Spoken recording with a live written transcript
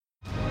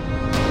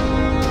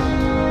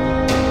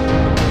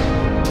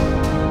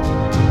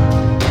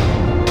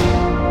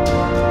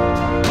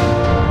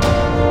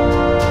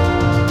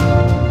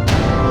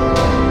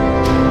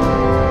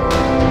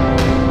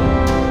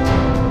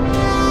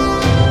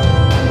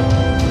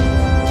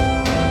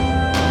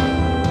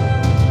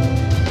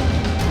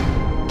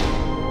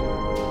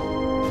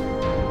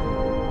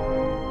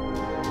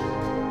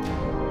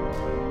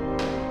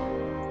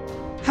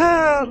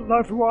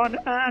everyone,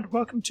 and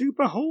welcome to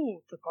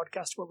Behold, the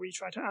podcast where we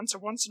try to answer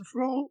once and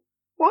for all,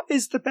 what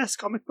is the best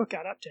comic book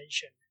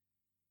adaptation?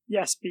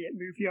 Yes, be it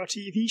movie or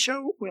TV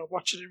show, we'll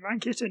watch it and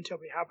rank it until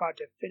we have our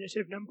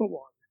definitive number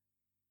one.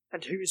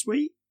 And who's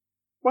we?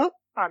 Well,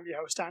 I'm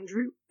your host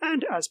Andrew,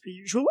 and as per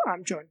usual,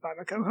 I'm joined by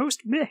my co-host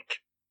Mick.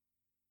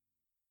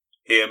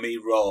 Hear me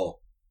roar.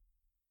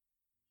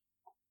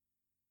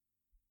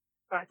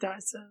 Right,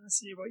 let's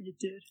see what you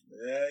did.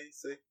 Yeah, you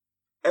see.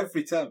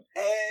 Every time,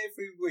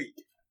 every week.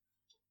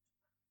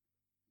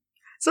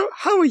 So,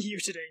 how are you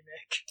today,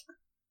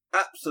 Mick?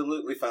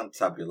 Absolutely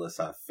fantabulous.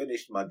 I've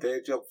finished my day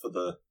job for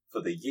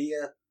the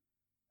year.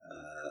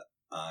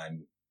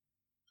 I'm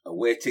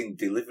awaiting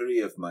delivery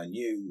of my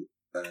new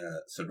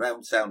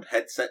surround sound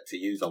headset to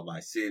use on my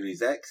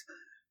Series X.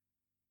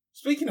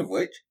 Speaking of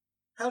which,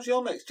 how's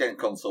your next gen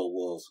console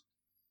wars?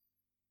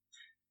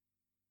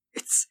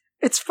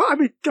 It's fine. I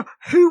mean,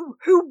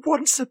 who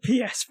wants a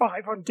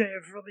PS5 on day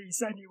of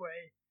release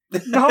anyway?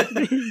 Not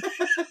me.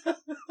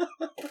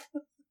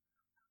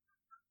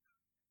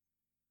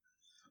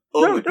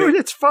 No,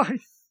 it's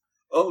fine.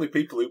 Only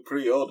people who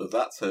pre-order,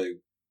 that's who.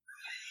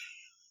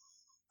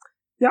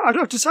 Yeah,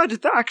 I've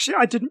decided that actually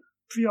I didn't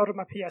pre-order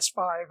my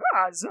PS5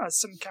 as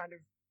some kind of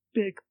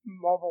big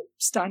moral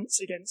stance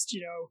against,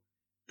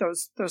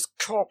 those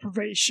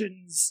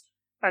corporations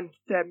and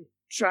them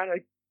trying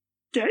to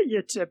get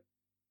you to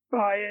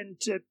buy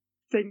into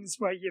things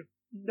where you've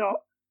not.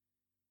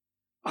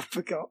 I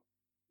forgot,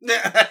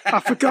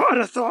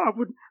 and I thought I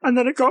wouldn't. And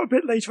then it got a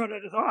bit later on,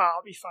 and I thought,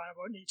 I'll be fine. I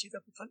won't need to.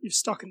 There'll be plenty of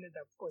stock, and then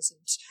there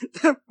wasn't.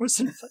 There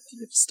wasn't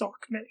plenty of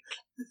stock,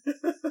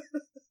 Mick.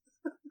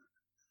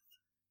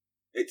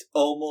 It's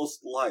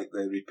almost like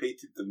they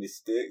repeated the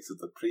mistakes of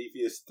the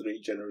previous 3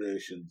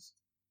 generations.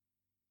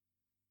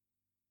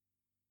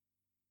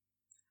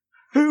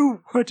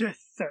 Who would have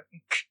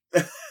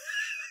thunk?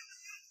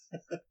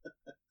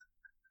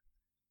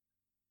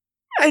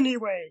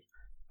 Anyway,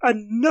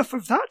 enough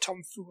of that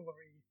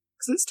tomfoolery,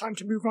 because it's time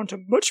to move on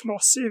to much more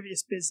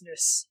serious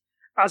business,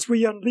 as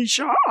we unleash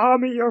our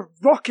army of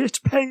rocket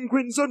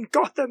penguins on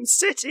Gotham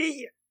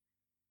City,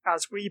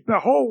 as we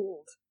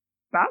behold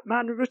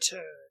Batman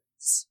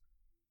Returns.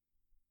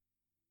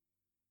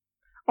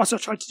 Also, I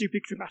tried to do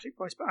big dramatic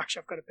voice, but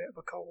actually I've got a bit of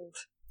a cold.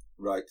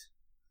 Right.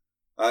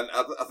 And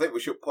I think we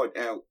should point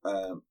out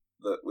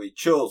that we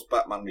chose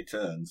Batman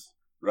Returns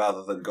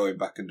rather than going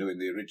back and doing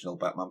the original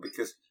Batman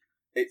because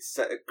it's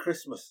set at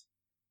Christmas.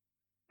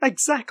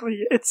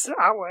 Exactly. It's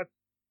our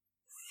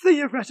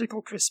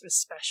theoretical Christmas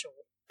special.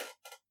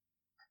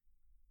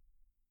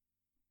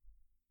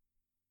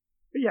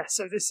 But yeah,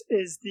 so this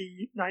is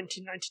the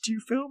 1992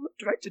 film,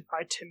 directed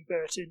by Tim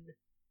Burton,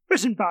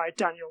 written by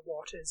Daniel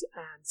Waters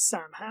and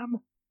Sam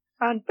Hamm,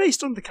 and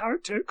based on the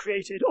character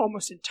created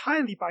almost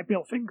entirely by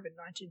Bill Finger in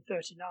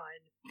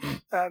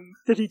 1939,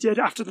 that he did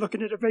after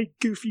looking at a very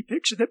goofy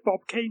picture that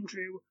Bob Kane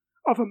drew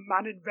of a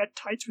man in red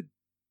tights with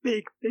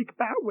big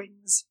bat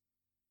wings.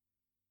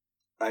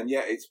 And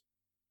yet it's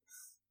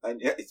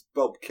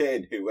Bob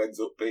Kane who ends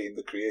up being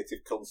the creative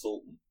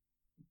consultant.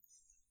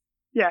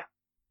 Yeah,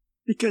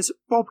 because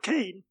Bob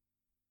Kane,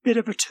 bit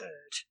of a turd.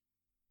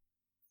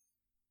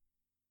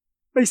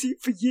 Basically,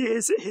 for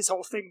years, his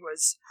whole thing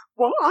was,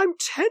 well, I'm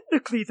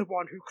technically the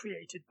one who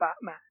created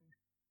Batman,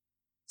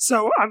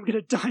 so I'm going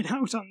to dine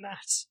out on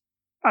that.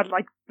 And,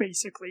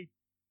 basically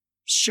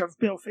shove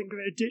Bill Finger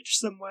in a ditch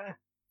somewhere.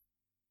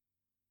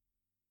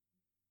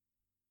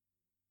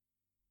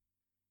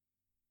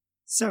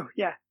 So,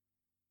 yeah.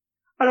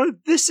 I know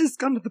this is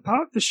kind of the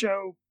part of the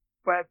show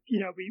where,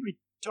 we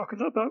talk a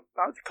little bit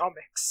about the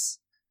comics.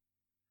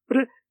 But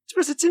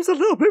it seems a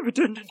little bit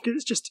redundant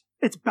because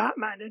it's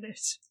Batman in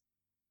it.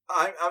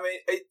 I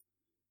mean,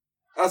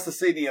 as the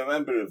senior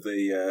member of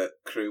the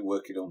crew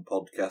working on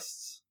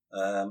podcasts,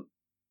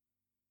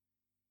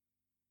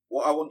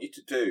 what I want you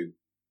to do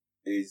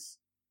is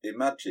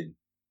imagine,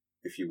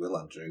 if you will,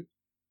 Andrew,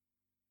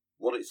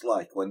 what it's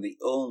like when the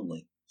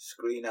only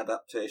screen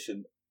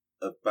adaptation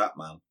of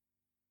Batman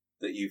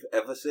that you've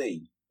ever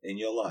seen in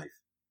your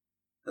life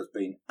has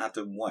been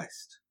Adam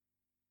West.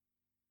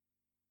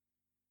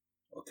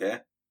 Okay?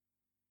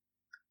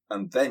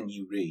 And then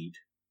you read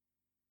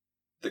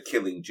The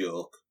Killing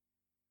Joke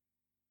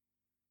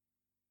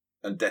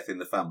and Death in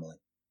the Family.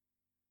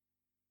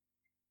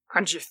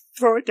 And you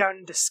throw it down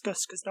in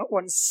disgust because not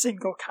one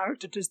single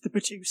character does the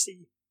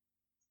Batusi.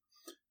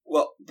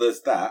 Well,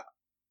 there's that.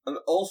 And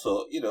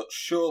also,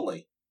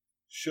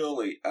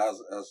 surely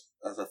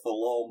as a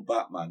forlorn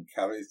Batman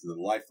carries the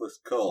lifeless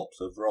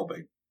corpse of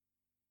Robin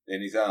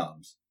in his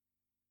arms,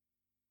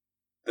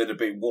 there'd have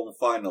been one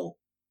final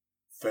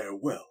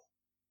farewell,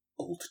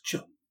 old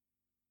chum.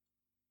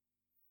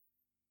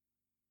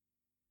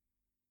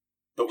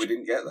 But we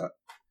didn't get that.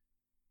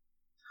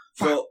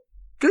 So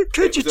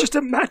could you just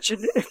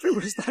imagine if it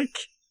was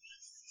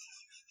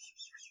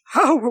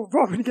how will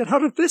Robin get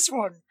out of this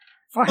one?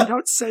 Find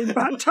out same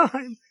bad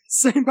time,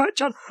 same bad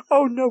chance.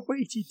 Oh no,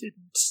 wait, he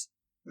didn't.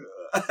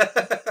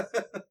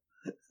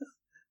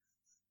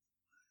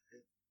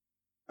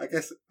 I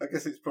guess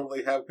it's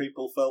probably how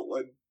people felt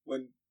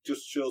when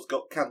just shows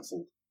got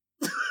cancelled.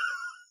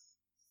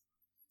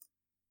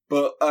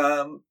 But,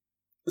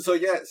 so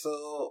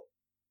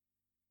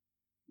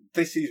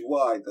this is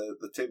why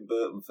the Tim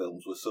Burton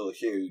films were so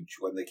huge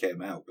when they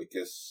came out,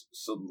 because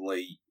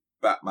suddenly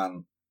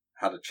Batman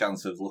had a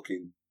chance of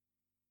looking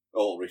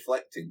or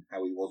reflecting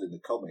how he was in the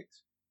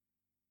comics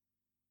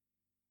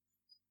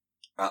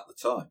at the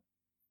time.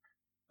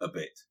 A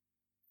bit.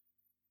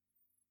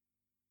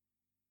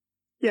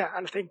 Yeah,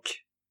 and I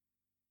think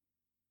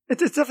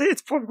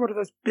it's probably one of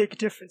those big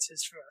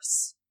differences for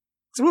us.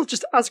 So we'll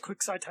just, as a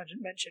quick side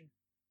tangent, mention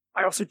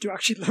I also do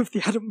actually love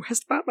the Adam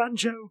West Batman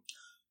show.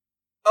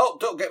 Oh,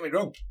 don't get me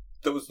wrong.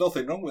 There was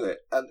nothing wrong with it,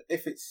 and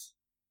if it's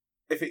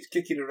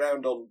kicking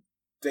around on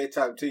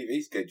daytime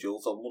TV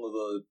schedules on one of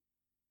the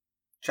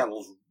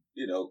channels,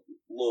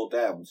 low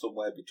down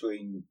somewhere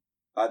between,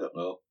 I don't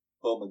know,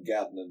 Home and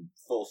Garden and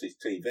Forces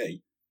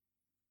TV,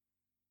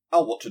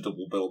 I'll watch a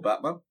double bill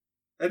Batman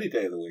any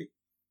day of the week.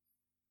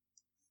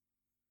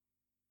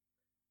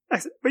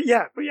 But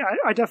yeah,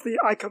 I definitely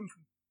come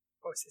from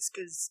Forces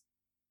because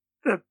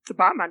the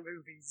Batman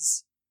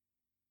movies,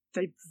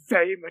 they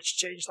very much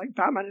changed like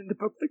Batman in the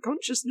public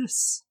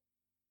consciousness.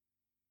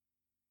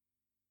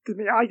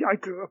 Because I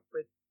grew up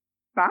with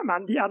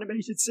Batman the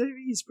Animated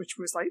Series, which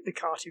was like the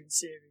cartoon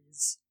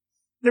series.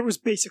 That was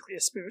basically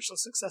a spiritual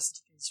successor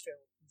to these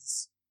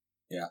films.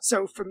 Yeah.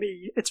 So for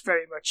me, it's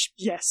very much,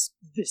 yes,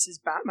 this is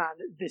Batman,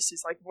 this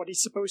is like what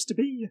he's supposed to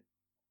be.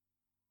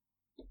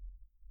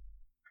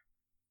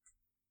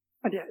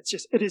 And yeah,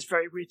 it is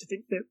very weird to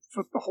think that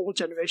for whole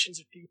generations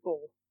of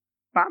people,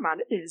 Batman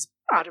is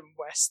Adam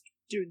West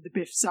doing the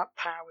Biff Zap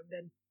Pow and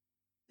then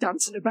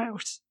dancing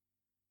about.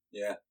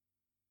 Yeah.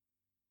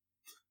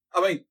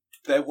 I mean,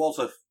 there was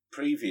a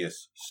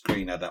previous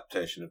screen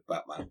adaptation of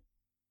Batman,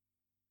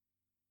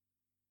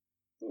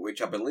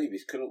 which I believe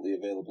is currently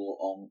available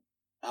on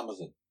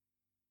Amazon.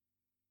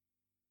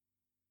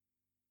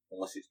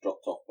 Unless it's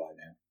dropped off by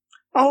now.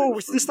 Oh,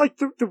 is this like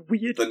the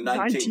weird the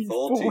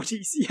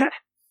 1940s? Yeah.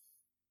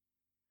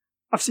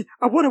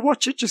 I want to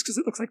watch it just because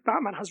it looks like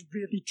Batman has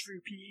really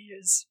droopy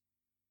ears.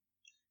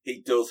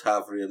 He does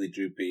have really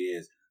droopy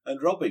ears.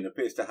 And Robin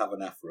appears to have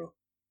an afro.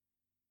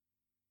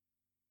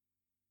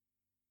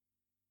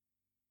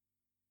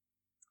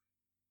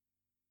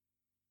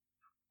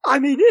 I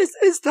mean,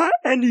 is that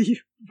any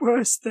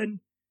worse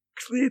than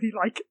clearly,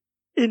 like,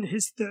 in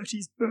his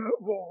 30s Burt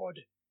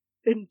Ward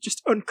in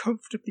just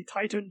uncomfortably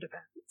tight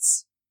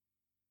underpants?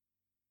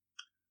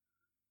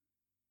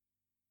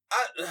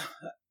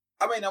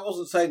 I mean, I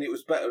wasn't saying it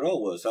was better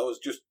or worse. I was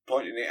just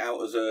pointing it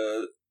out as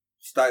a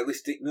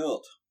stylistic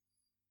note.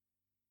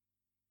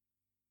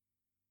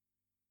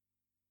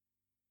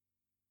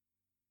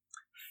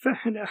 Fair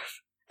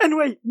enough.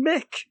 Anyway,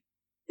 Mick,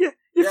 you're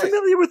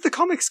familiar with the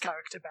comics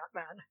character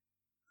Batman?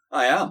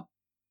 I am.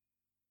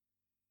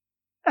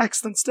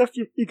 Excellent stuff.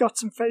 You got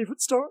some favourite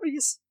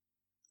stories?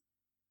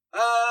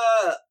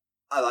 I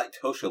liked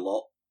Hush a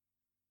lot.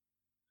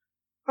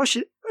 Hush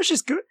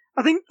is good.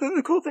 I think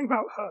the cool thing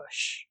about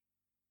Hush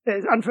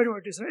is, and for anyone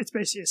who doesn't know, it's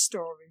basically a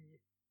story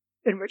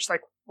in which,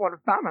 like, one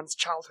of Batman's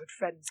childhood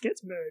friends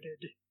gets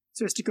murdered,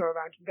 so it's to go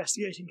around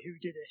investigating who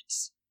did it.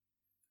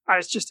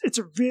 And it's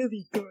a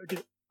really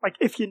good, like,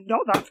 if you're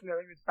not that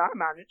familiar with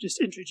Batman, it just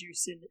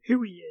introducing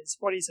who he is,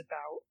 what he's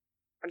about,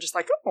 and just,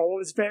 like, all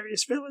his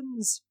various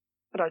villains.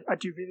 And I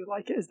do really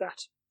like it as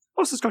that.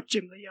 Also, it's got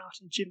Jim Lee art,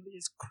 and Jim Lee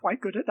is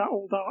quite good at that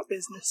old art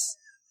business.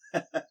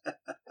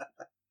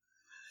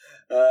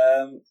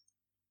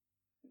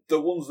 The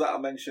ones that I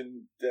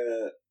mentioned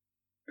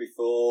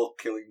before,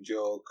 Killing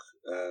Joke,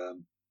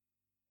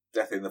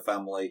 Death in the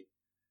Family,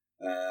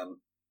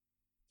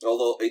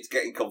 although it's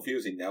getting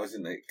confusing now,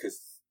 isn't it?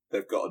 Because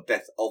they've got a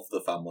Death of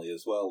the Family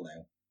as well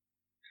now.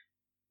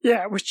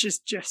 Yeah, which is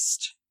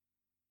just...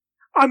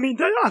 I mean,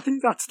 I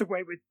think that's the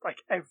way with,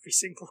 like, every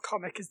single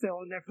comic, as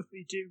they'll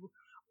inevitably do.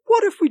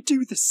 What if we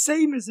do the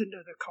same as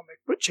another comic,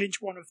 but change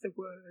one of the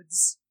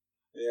words?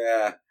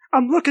 Yeah.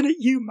 I'm looking at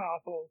you,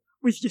 Marvel,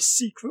 with your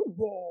Secret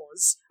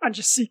Wars, and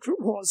your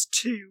Secret Wars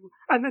 2,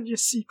 and then your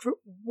Secret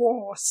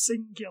War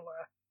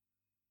singular.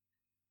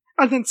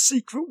 And then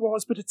Secret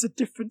Wars, but it's a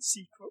different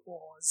Secret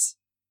Wars.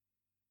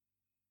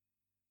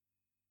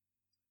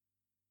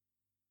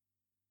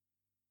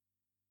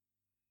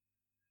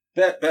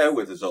 Bear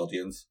with us,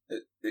 audience.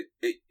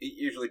 It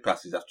usually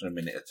passes after a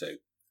minute or two.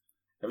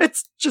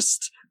 It's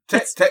just...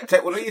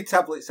 Take one of your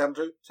tablets,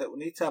 Andrew. Take one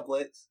of your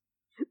tablets.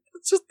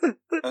 It's just they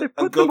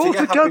put them all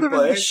together in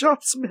the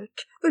shops,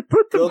 Mick. They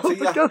put them all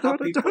together and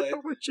I don't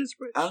know which is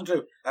which.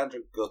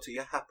 Andrew, go to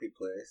your happy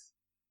place.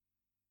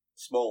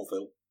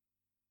 Smallville.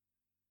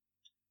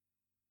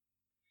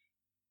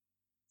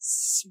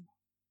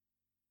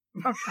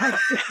 How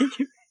dare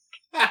you?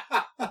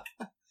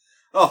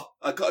 Oh,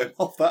 I got him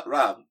off that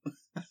rant.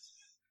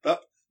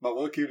 My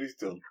work here is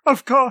done.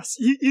 Of course.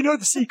 You know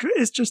the secret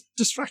is just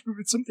distract me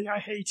with something I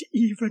hate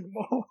even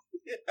more.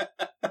 Yeah.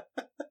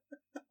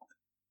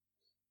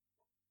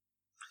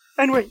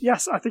 Anyway,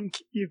 yes, I think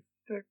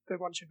the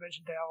ones you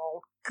mentioned, they are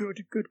all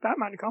good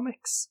Batman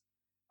comics.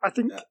 I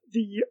think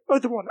the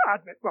other one,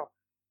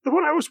 the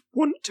one I always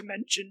want to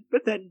mention,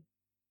 but then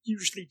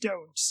usually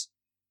don't,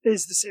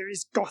 is the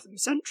series Gotham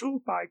Central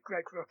by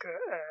Greg Rucka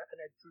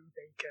and Ed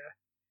Brubaker.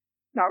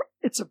 Now,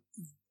 it's a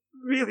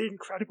really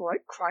incredible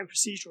crime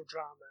procedural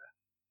drama.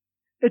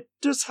 It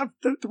does have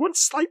the one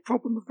slight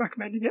problem of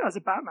recommending it as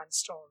a Batman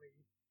story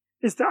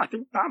is that I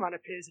think Batman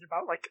appears in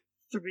about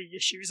 3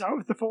 issues out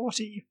of the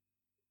 40.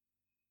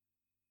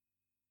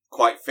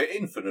 Quite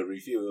fitting for a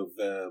review of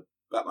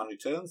Batman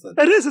Returns, then.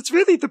 It is. It's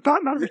really the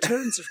Batman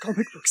Returns of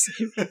comic book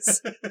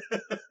series.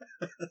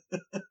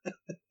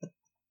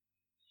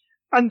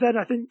 And then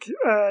I think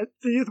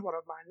the other one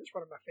of mine, that's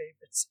one of my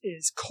favourites,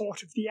 is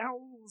Court of the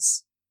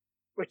Owls,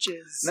 which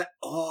is...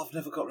 I've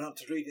never got around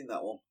to reading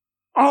that one.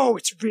 Oh,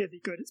 it's really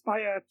good. It's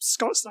by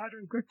Scott Snyder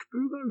and Greg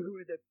Capullo, who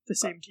are the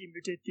same team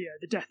who did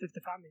the Death of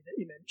the Family that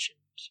you mentioned.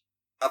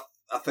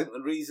 I think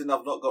the reason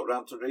I've not got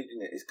round to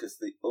reading it is because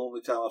the only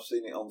time I've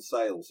seen it on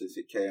sale since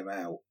it came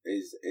out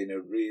is in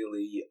a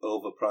really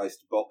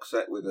overpriced box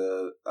set with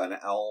an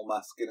owl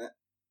mask in it.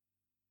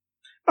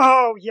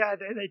 Oh, yeah,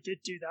 they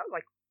did do that,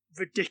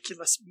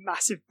 ridiculous,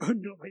 massive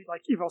bundle.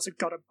 You've also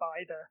got to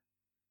buy the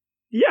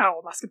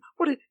owl mask.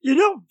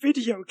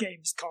 Video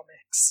games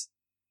comics.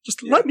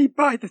 Just let me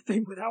buy the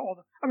thing without all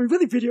the... I mean,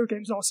 really, video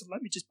games also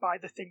let me just buy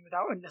the thing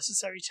without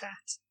unnecessary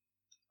tat.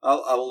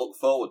 I'll look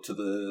forward to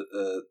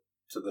the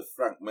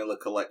Frank Miller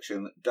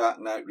collection Dark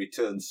Knight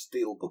Returns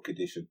Steelbook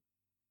edition.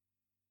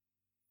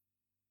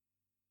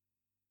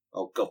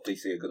 Oh God,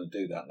 DC are going to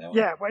do that now.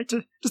 Yeah, wait.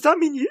 Does that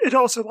mean it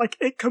also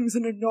it comes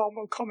in a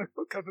normal comic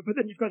book cover, but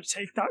then you've got to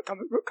take that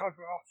comic book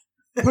cover off,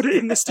 put it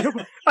in the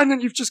steelbook, and then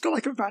you've just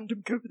got a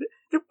random cover?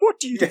 What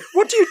do you do?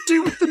 What do you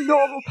do with the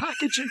normal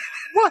packaging?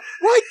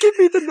 Why give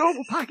me the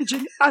normal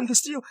packaging and the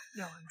steel?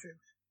 No, Andrew.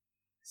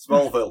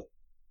 Smallville.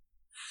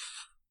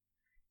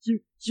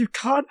 You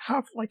can't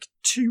have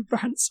 2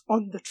 rants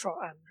on the trot,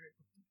 Andrew.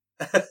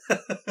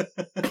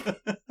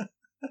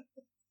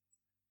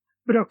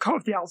 But no, Court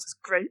of the Owls is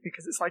great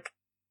because it's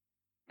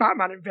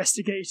Batman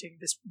investigating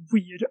this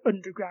weird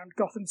underground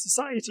Gotham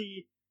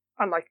society,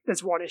 and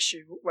there's one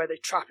issue where they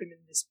trap him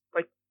in this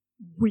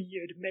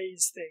weird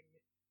maze thing,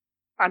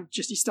 and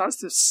just he starts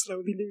to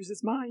slowly lose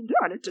his mind,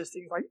 and it does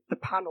things the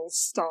panels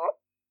start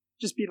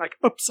just being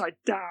upside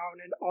down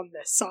and on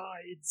their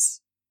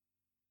sides.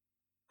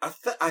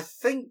 I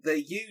think they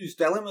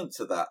used elements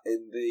of that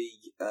in the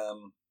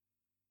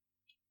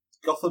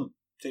Gotham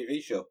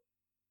TV show.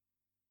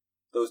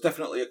 There was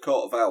definitely a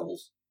Court of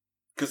Owls.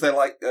 Because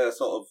they're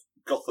sort of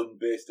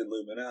Gotham-based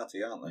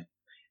Illuminati, aren't they?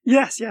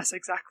 Yes,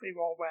 exactly.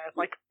 All wear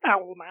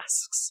owl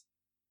masks.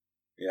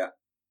 Yeah.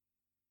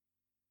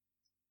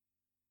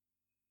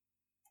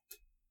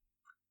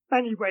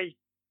 Anyway,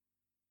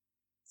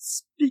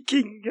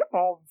 speaking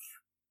of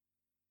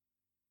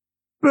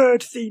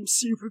bird-themed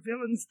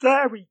supervillains,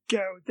 there we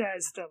go.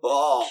 There's the...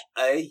 Oh,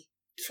 eh?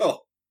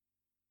 Oh.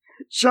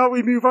 Shall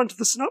we move on to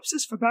the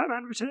synopsis for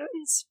Batman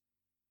Returns?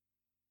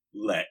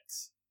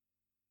 Let's.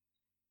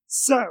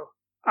 So,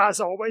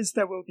 as always,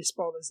 there will be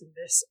spoilers in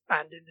this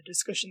and in the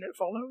discussion that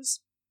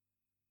follows.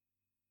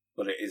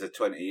 But it is a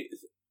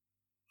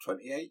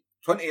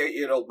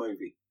 28-year-old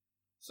movie.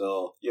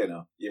 So,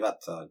 you've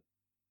had time.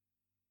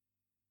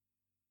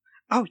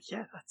 Oh,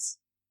 yeah, that's...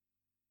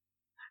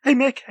 Hey,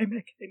 Mick. Do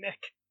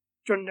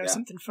you want to know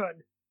something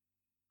fun?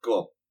 Go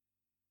on.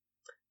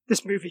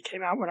 This movie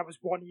came out when I was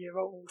 1 year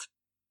old.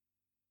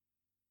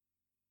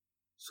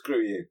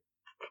 Screw you.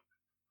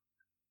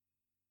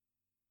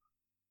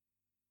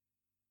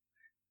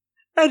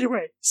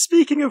 Anyway,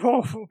 speaking of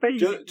awful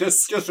babies...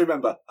 Just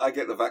remember, I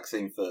get the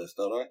vaccine first,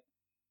 alright?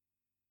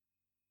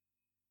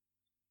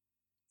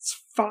 It's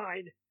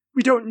fine.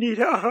 We don't need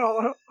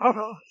our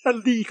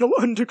illegal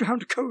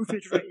underground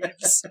COVID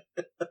raves.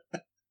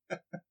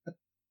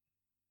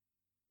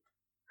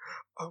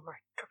 Oh my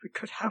God, we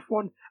could have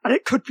one, and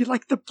it could be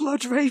like the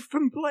blood rave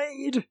from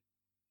Blade.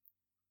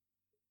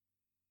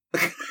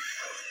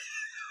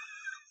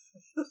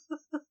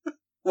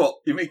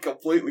 What, you mean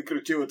completely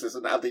gratuitous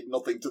and adding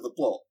nothing to the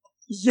plot?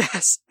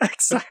 Yes,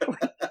 exactly.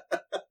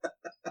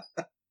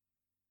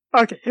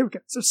 Okay, here we go.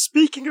 So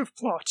speaking of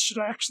plot, should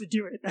I actually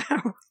do it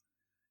now?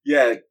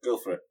 Yeah, go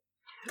for it.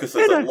 Because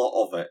there's a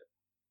lot of it.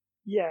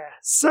 Yeah,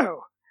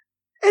 so,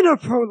 in a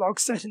prologue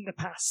set in the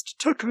past,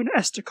 Tucker and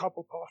Esther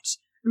Cobblepot,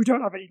 who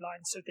don't have any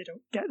lines so they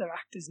don't get their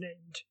actors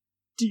named,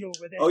 deal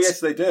with it. Oh yes,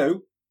 they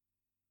do.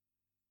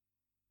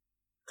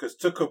 Because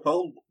Tucker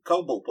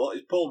Cobblepot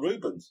is Paul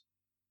Rubens.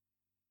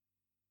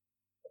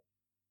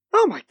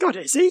 Oh my God,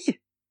 is he?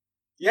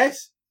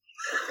 Yes.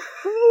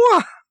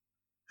 What?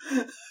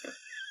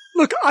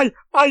 Look, I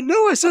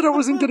know I said I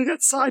wasn't going to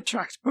get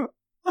sidetracked, but...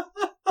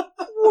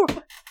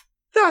 What?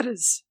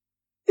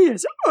 He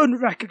is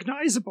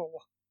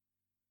unrecognisable.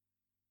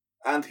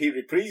 And he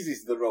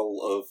reprises the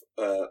role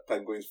of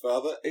Penguin's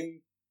father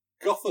in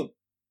Gotham.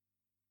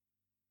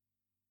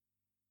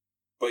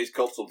 But he's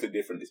called something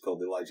different. He's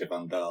called Elijah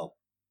Van Dahl.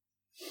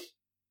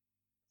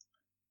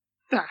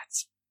 That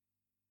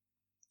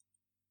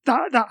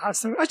has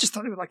so... I just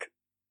thought they were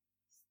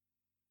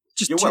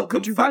just You're two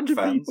welcome, good fact random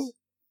fans.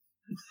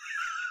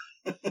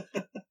 people.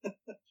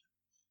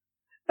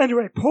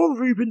 Anyway, Paul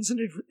Rubens and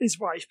his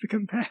wife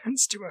become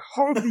parents to a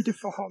horribly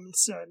deformed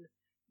son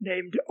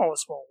named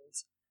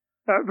Oswald.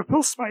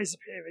 Repulsed by his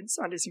appearance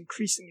and his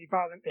increasingly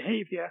violent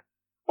behaviour,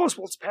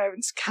 Oswald's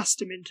parents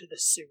cast him into the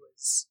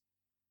sewers.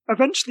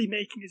 Eventually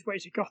making his way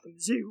to Gotham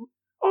Zoo,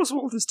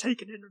 Oswald is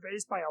taken in and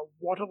raised by a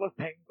waddle of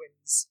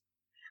penguins.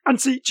 And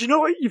see, do you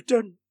know what you've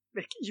done,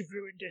 Mick? You've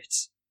ruined it.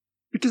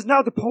 Because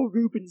now the Paul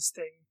Rubens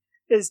thing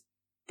is,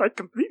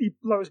 completely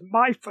blows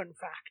my fun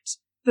fact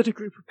that a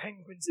group of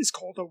penguins is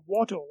called a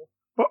waddle,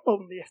 but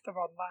only if they're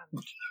on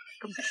land.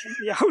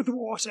 Completely out of the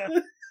water.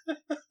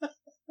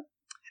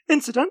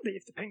 Incidentally,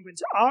 if the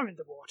penguins are in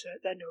the water,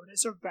 they're known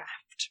as a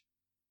raft.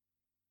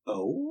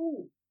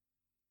 Oh.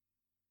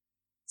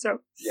 So,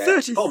 yeah,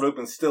 Paul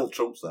Rubens still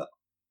trumps that.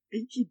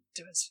 He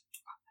does.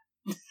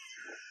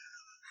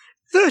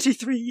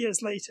 33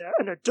 years later,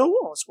 an adult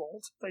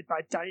Oswald, played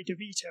by Danny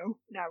DeVito,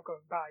 now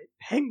going by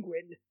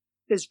Penguin,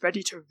 is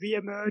ready to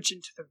re-emerge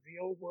into the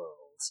real world.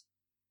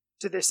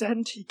 To this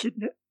end, he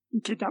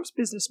kidnaps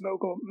business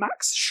mogul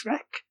Max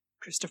Schreck,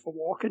 Christopher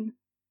Walken,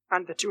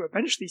 and the two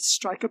eventually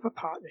strike up a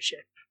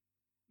partnership.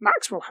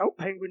 Max will help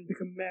Penguin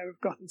become mayor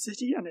of Gotham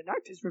City and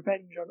enact his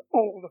revenge on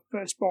all the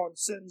firstborn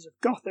sons of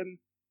Gotham.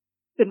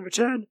 In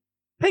return,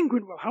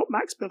 Penguin will help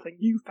Max build a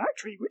new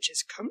factory which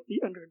is currently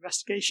under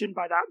investigation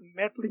by that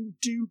meddling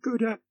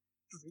do-gooder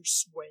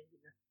Bruce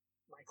Wayne,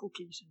 Michael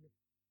Keaton.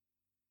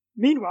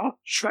 Meanwhile,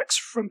 Shrek's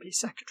frumpy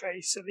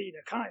secretary Selina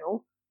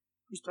Kyle,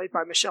 who's played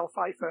by Michelle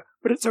Pfeiffer,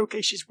 but it's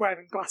okay she's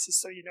wearing glasses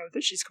so you know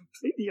that she's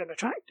completely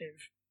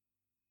unattractive,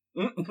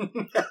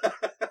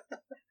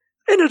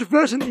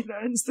 inadvertently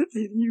learns that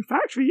the new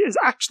factory is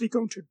actually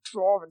going to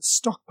draw and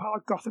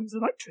stockpile Gotham's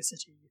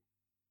electricity.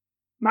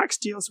 Max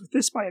deals with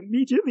this by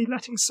immediately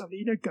letting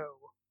Selina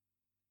go,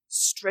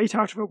 straight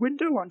out of a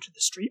window onto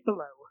the street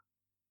below.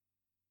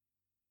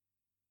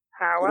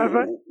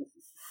 However,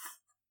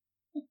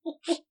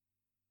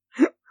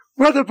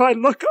 whether by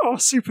luck or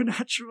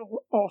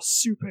supernatural or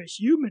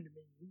superhuman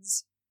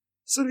means,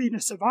 Selina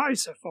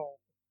survives her fall,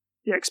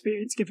 the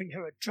experience giving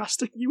her a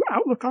drastic new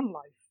outlook on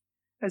life,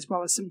 as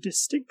well as some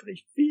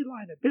distinctly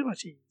feline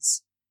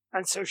abilities,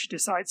 and so she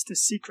decides to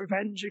seek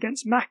revenge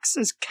against Max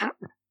as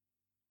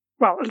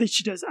well, at least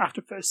she does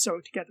after first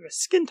sewing together a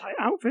skin-tight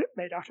outfit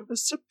made out of a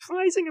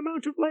surprising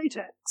amount of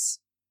latex.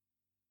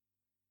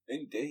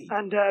 Indeed.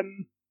 And,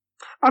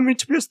 I mean,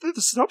 to be honest,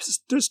 the synopsis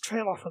does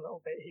trail off a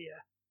little bit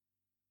here.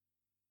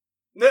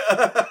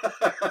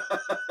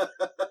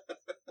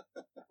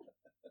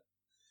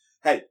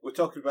 Hey, we're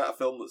talking about a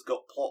film that's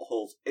got plot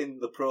holes in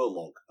the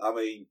prologue. I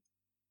mean...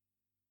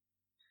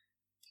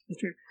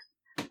 It's true.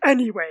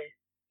 Anyway,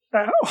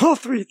 all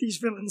three of these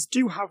villains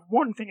do have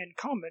one thing in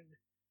common,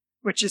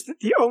 which is that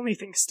the only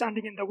thing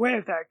standing in the way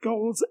of their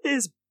goals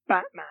is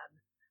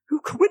Batman, who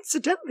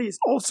coincidentally is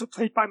also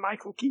played by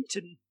Michael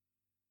Keaton.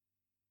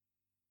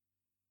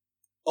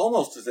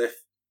 Almost as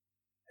if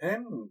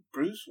him and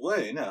Bruce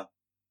Wayne are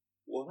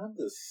one and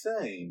the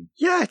same.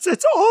 Yeah,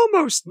 it's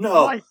almost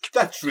like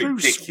that's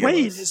Bruce ridiculous.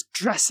 Wayne is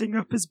dressing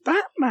up as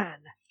Batman.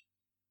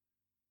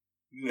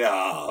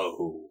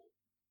 No.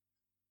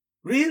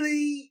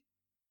 Really?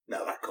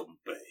 No, that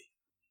couldn't be.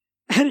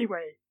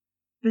 Anyway,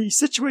 the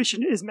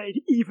situation is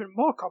made even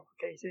more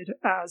complicated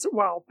as,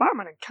 while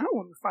Batman and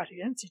Catwoman fight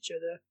against each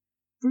other,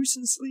 Bruce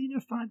and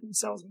Selina find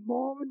themselves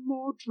more and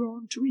more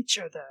drawn to each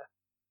other.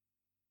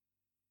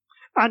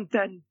 And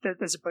then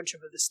there's a bunch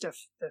of other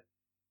stuff. The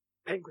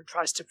Penguin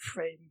tries to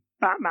frame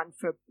Batman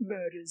for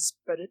murders,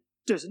 but it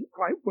doesn't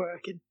quite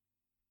work. And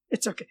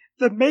it's okay.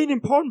 The main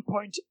important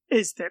point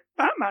is that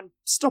Batman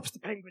stops the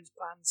Penguin's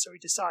plan, so he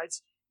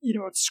decides, you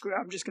know what, screw it,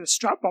 I'm just going to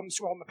strap bombs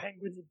to all the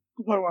Penguins and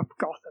blow up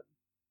Gotham.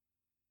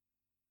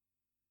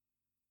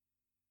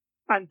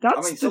 And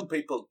that's some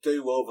people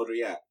do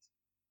overreact.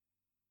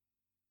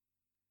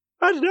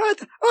 I don't know,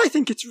 I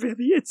think it's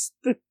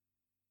the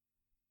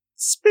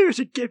spirit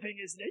of giving,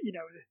 isn't it? You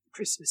know, the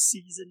Christmas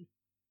season.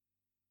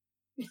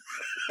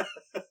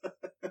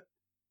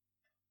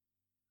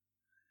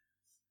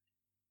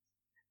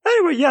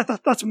 Anyway, yeah,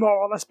 that's more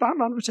or less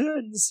Batman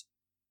Returns.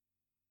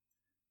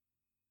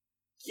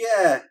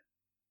 Yeah.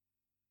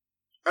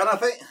 And I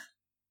think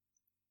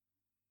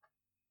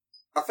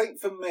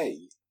for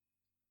me,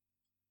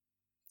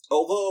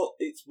 although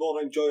it's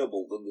more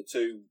enjoyable than the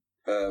two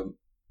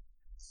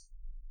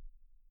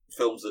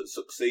films that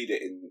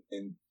succeeded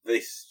in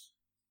this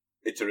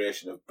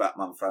iteration of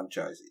Batman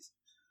franchises,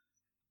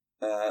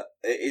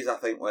 it is, I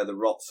think, where the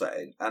rot's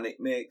setting, and it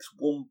makes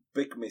one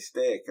big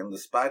mistake, and the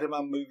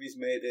Spider-Man movies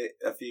made it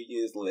a few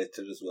years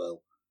later as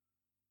well.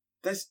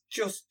 There's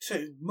just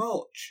too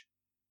much.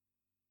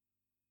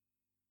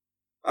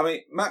 I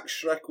mean, Max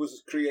Schreck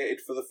was created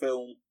for the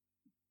film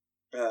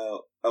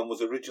and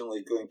was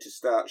originally going to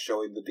start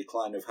showing the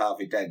decline of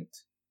Harvey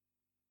Dent,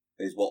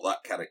 is what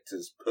that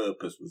character's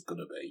purpose was going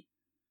to be.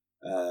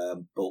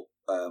 But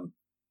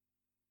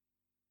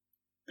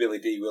Billy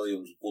D.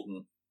 Williams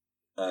wouldn't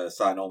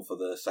sign on for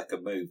the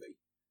second movie.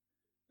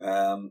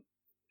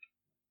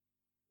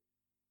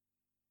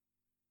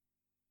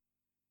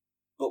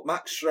 But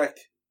Max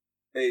Schreck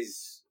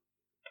is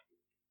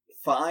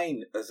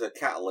fine as a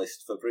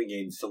catalyst for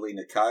bringing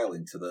Selina Kyle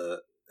into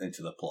the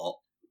plot,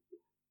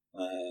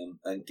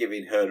 and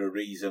giving her a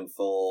reason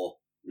for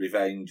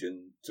revenge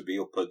and to be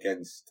up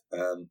against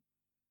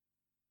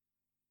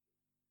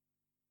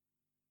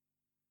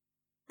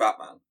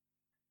Batman.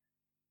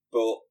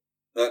 But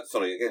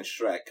against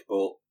Shrek.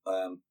 But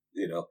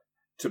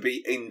to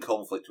be in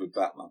conflict with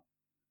Batman.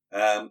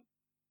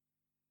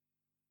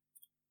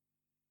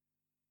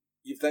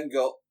 You've then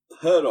got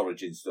her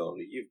origin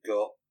story. You've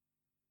got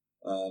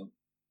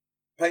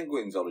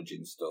Penguin's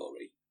origin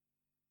story.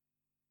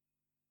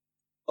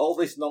 All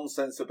this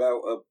nonsense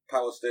about a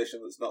power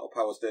station that's not a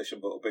power station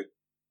but a big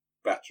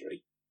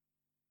battery.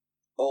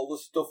 All the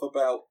stuff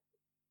about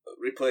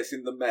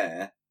replacing the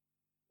mayor.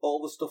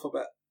 All the stuff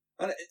about...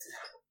 And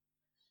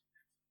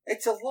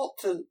it's a lot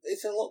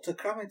to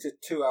cram into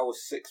 2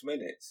 hours, 6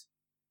 minutes.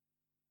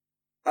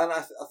 And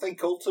I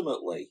think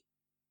ultimately,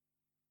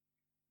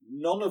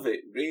 none of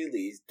it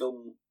really is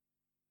done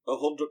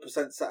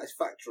 100%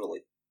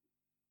 satisfactorily.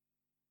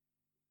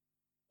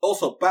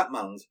 Also,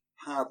 Batman's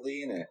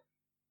hardly in it.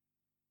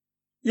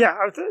 Yeah,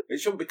 it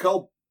shouldn't be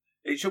called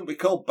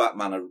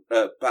Batman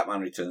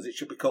Returns. It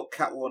should be called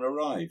Catwoman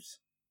Arrives.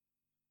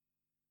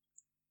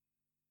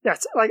 Yeah,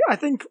 I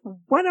think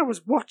when I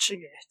was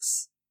watching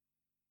it,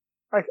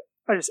 I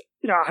just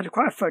I had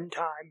quite a fun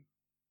time.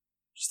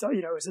 Just thought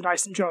it was a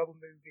nice, enjoyable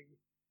movie.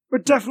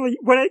 But definitely,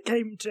 when it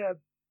came to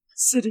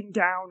sitting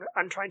down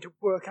and trying to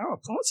work out a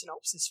plot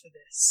synopsis for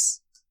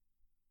this,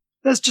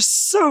 there's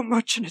just so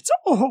much and it's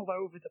all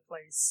over the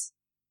place.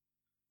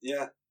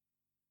 Yeah.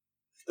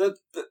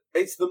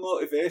 It's the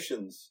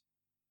motivations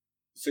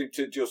seem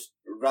to just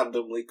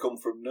randomly come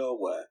from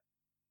nowhere.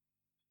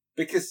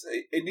 Because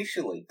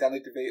initially, Danny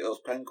DeVito's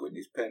Penguin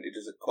is painted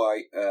as a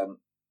quite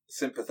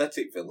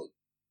sympathetic villain.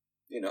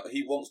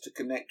 He wants to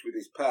connect with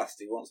his past.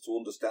 He wants to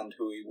understand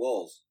who he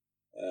was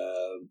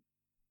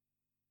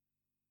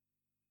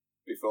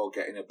before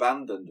getting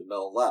abandoned and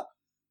all that.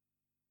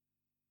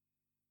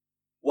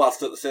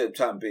 Whilst at the same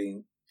time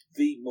being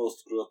the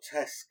most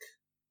grotesque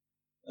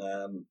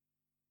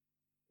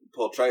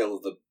portrayal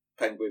of the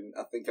Penguin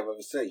I think I've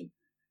ever seen.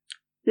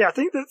 Yeah, I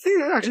think the thing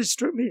that actually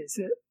struck me is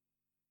that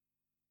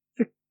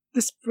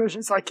this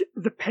version's like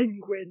the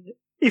Penguin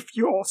if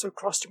you also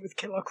crossed him with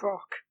Killer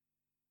Croc.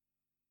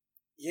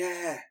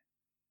 Yeah.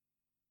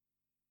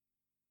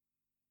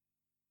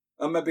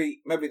 And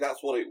maybe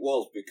that's what it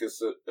was,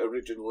 because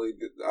originally,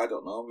 I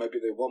don't know, maybe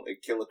they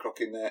wanted Killer Croc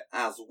in there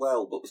as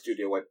well, but the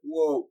studio went,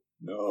 whoa,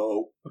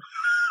 no,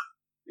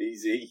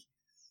 easy.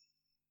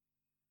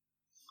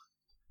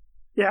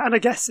 Yeah, and I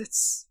guess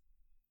it's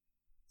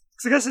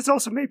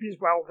also maybe as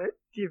well that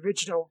the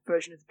original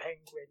version of the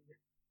Penguin,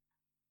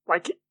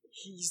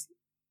 he's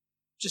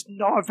just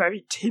not a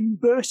very Tim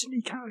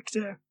Burton-y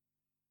character.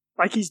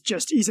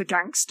 He's a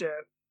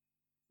gangster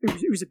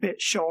who's a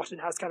bit short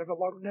and has kind of a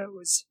long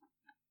nose.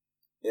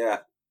 Yeah.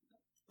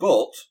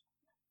 But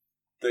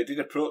they did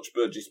approach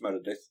Burgess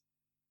Meredith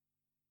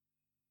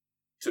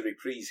to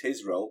reprise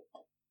his role.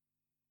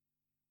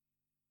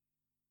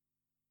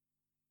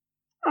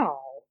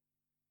 Oh.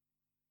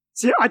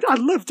 See, I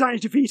love Danny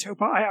DeVito,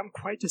 but I am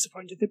quite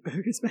disappointed that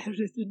Burgess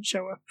Meredith didn't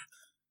show up.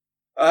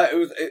 It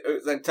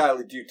was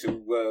entirely due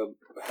to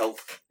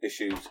health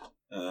issues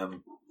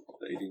that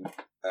he didn't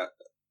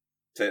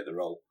take the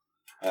role.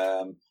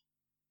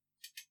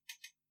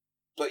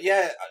 But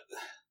yeah,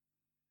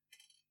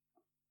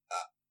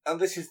 and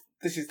this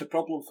is the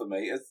problem for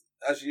me,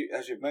 as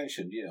you've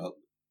mentioned.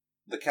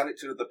 The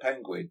character of the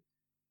Penguin.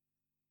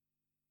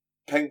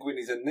 Penguin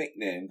is a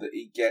nickname that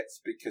he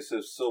gets because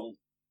of some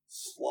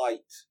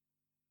slight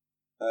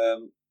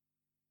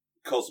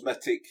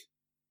cosmetic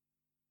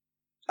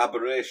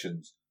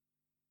aberrations.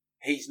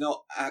 He's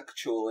not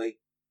actually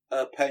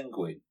a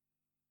penguin.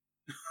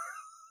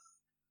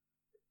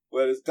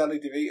 Whereas Danny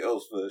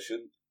DeVito's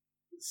version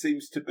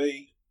seems to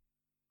be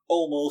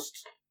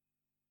almost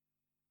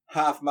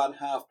half man,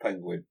 half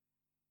penguin.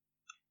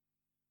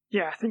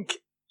 Yeah, I think...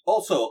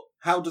 Also,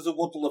 how does a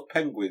waddle of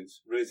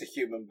penguins raise a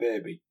human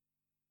baby?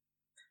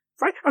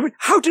 Right, I mean,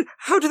 how do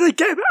they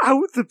get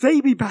out the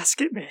baby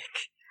basket,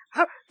 Mick?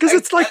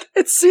 Because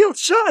it's sealed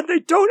shut and they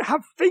don't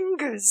have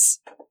fingers.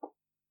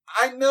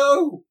 I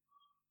know.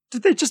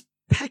 Did they just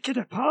peck it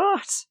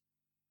apart?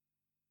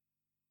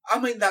 I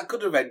mean, that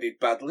could have ended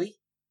badly.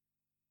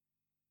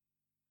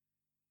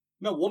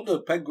 No wonder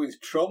Penguin's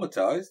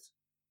traumatised.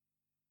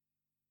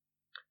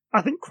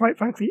 I think, quite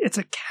frankly, it's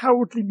a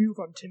cowardly move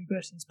on Tim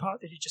Burton's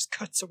part that he just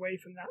cuts away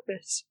from that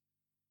bit.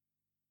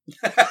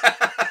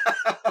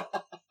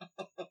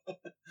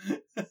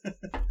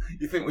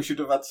 You think we should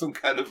have had some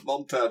kind of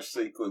montage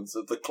sequence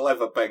of the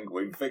clever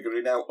penguin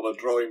figuring out on a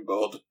drawing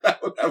board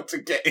how to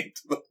get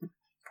into them?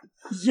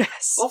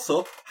 Yes.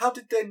 Also, how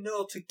did they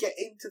know to get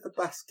into the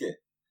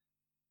basket?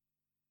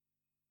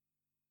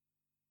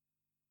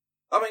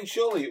 I mean,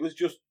 surely it was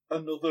just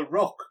another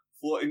rock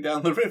floating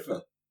down the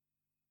river.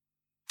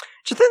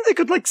 Do you think they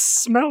could,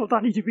 smell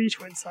Danny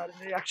DeVito inside and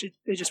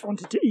they just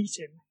wanted to eat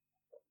him?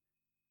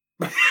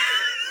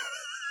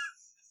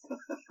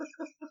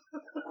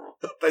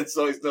 then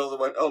saw his nose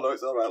and went, "Oh no,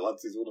 it's all right,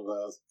 lads. He's one of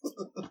ours."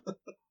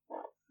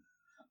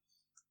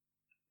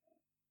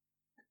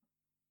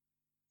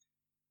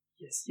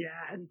 Yes,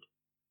 yeah, and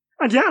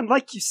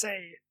like you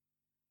say,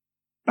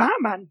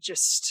 Batman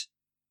just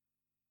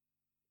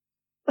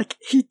like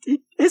he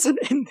isn't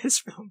in this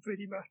film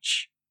pretty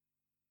much.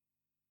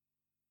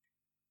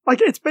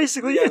 Like it's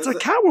basically it's a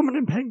Catwoman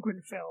and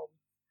Penguin film,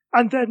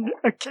 and then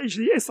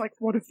occasionally it's like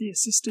one of the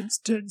assistants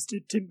turns to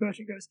Tim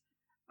Burton and goes,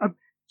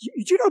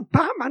 you know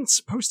Batman's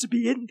supposed to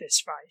be in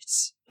this,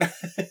 right?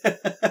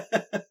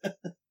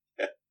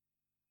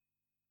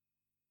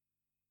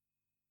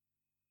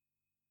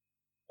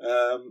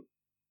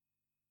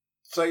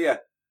 So yeah,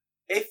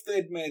 if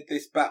they'd made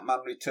this Batman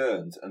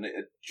Returns and it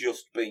had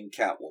just been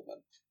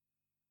Catwoman,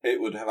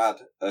 it would have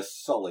had a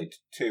solid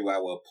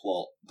 2-hour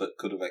plot that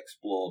could have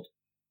explored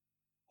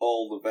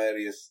all the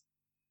various...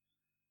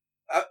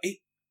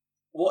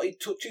 what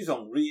it touches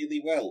on really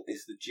well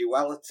is the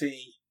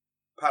duality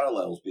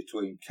parallels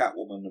between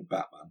Catwoman and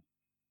Batman.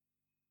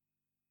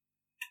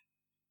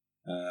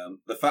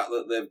 The fact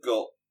that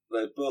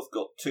they've both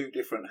got two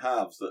different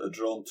halves that are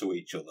drawn to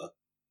each other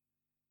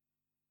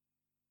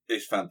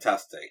is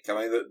fantastic. I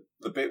mean,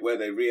 the bit where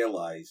they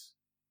realise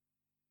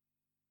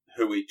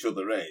who each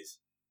other is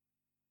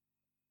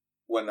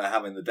when they're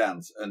having the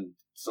dance, and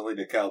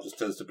Selina Kyle just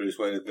turns to Bruce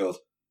Wayne and goes,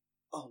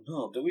 "Oh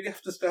no, do we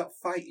have to start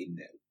fighting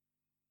now?"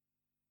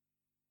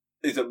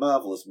 It's a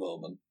marvellous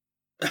moment.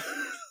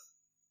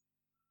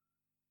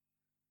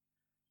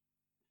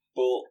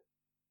 But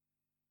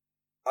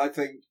I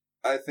think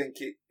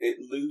it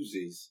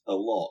loses a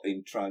lot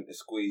in trying to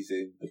squeeze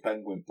in the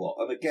Penguin plot.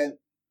 And again,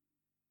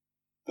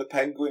 the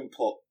Penguin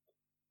plot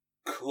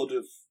could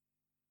have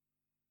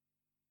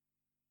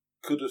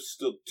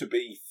stood to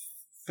be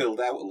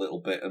filled out a little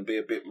bit and be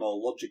a bit more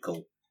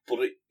logical, but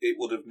it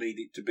would have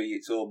needed to be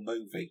its own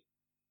movie.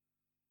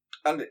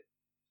 And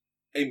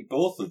in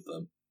both of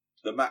them,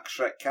 the Max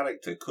Schreck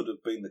character could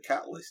have been the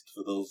catalyst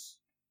for those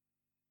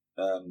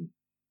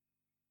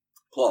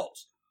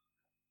plots,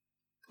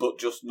 but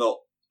just not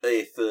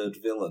a third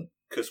villain,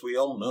 because we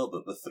all know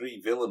that the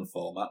 3-villain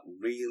format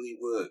really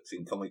works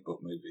in comic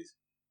book movies.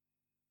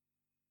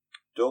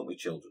 Don't we,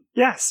 children?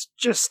 Yes,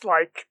 just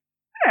like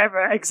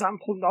ever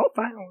example not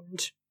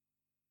found.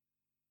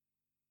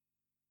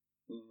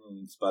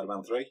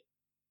 Spider-Man 3?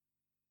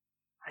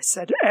 I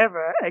said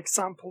ever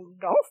example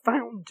not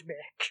found,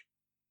 Mick.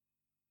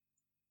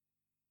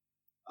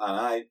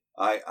 And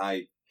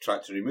I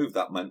tried to remove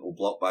that mental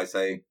block by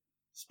saying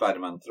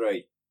Spider-Man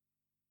 3.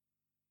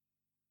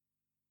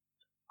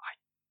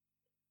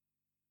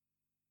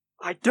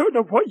 I don't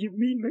know what you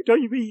mean, Mick.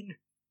 Don't you mean?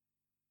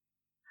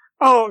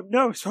 Oh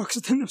no, so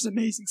because then there was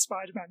Amazing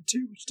Spider-Man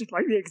 2, which did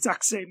like the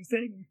exact same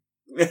thing.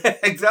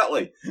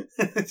 Exactly.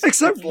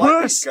 Except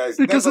worse,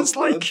 because it's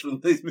like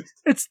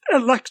it's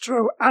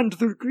Electro and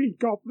the Green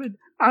Goblin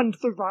and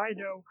the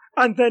Rhino,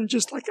 and then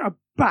just like a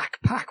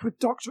backpack with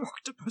Dr.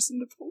 Octopus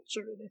and the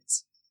Vulture in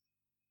it.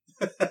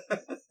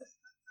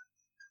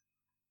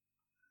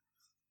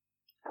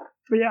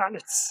 But yeah,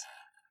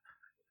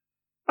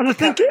 and I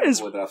think it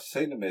is. I've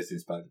seen Amazing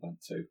Spider-Man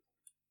 2.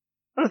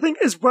 And I think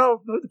as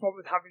well, the problem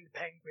with having the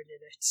Penguin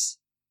in it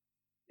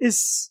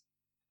is,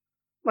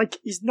 like,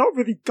 he's not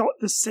really got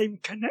the same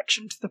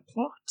connection to the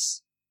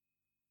plot.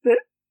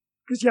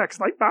 Because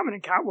like Batman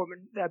and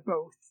Catwoman, they're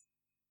both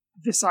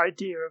this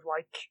idea of,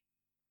 like,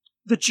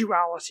 the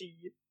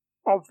duality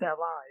of their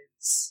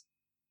lives.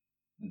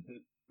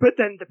 Mm-hmm. But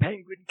then the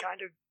Penguin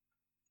kind of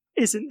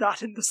isn't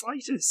that in the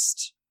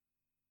slightest.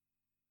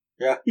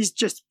 Yeah. He's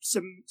just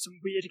some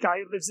weird guy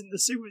who lives in the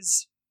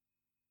sewers.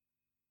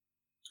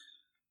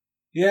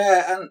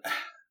 Yeah, and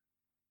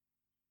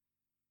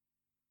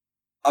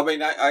I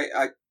mean,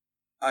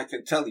 I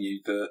can tell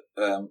you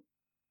that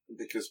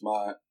because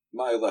my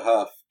other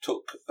half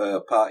took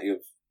a party of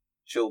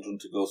children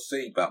to go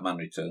see Batman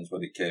Returns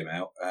when it came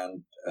out,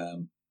 and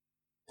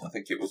I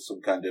think it was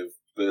some kind of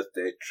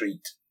birthday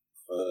treat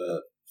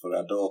for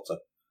our daughter,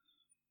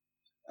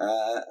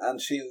 and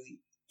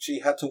she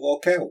had to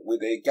walk out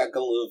with a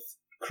gaggle of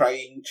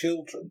crying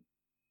children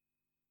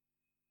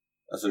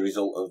as a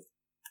result of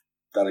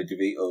Danny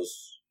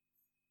DeVito's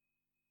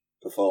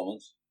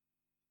performance.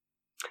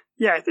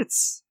 Yeah,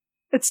 it's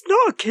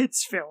not a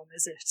kid's film,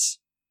 is it?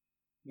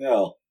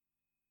 No.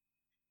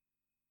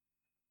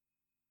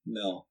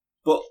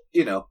 But,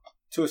 you know,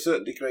 to a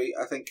certain degree,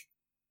 I think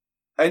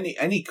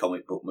any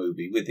comic book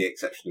movie, with the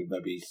exception of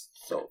maybe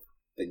sort of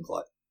things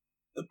like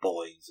The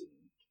Boys and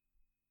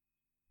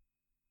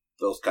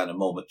those kind of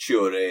more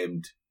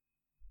mature-aimed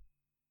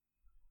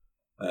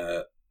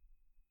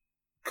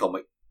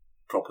comic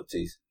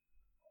properties,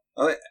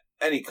 I think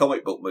any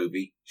comic book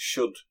movie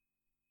should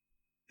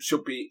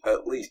be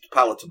at least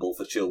palatable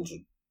for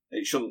children.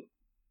 It shouldn't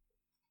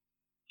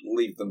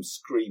leave them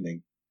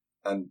screaming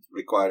and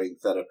requiring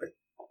therapy.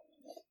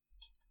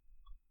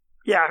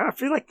 Yeah, I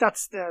feel like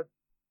that's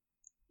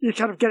you're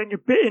kind of getting a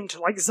bit into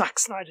like Zack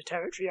Snyder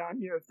territory, aren't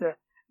you? Of the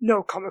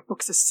no, comic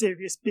books are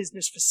serious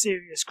business for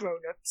serious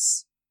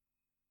grown-ups.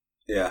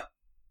 Yeah.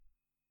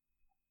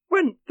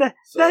 When they're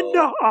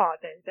not, are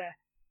they?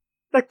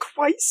 They're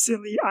quite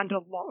silly and a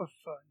lot of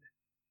fun.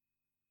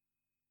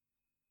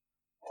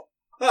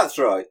 That's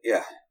right,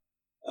 yeah.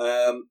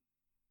 And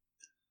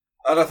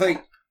I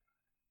think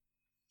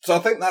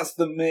that's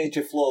the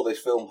major flaw this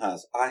film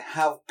has. I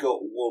have got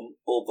one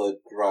other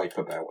gripe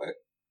about it.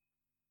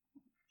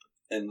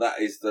 And that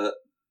is that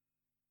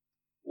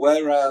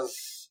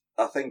whereas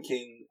I think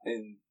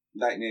in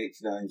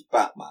 1989's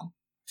Batman,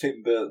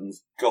 Tim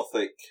Burton's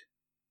gothic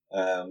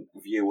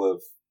view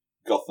of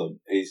Gotham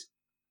is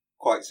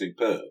quite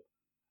superb,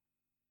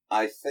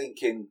 I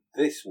think in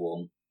this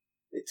one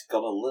it's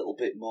gone a little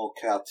bit more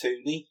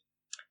cartoony.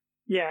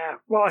 Yeah,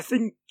 well, I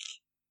think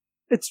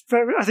to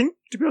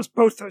be honest,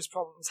 both those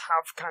problems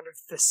have kind of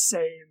the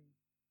same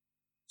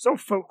sort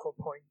of focal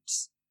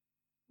point,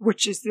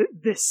 which is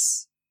that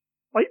this,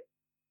 like,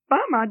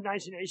 Batman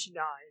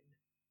 1989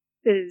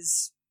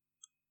 is,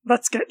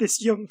 let's get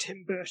this young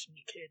Tim Burton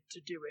kid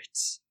to do it,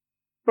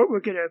 but we're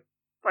gonna,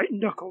 like,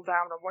 knuckle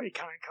down on what he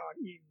can and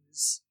can't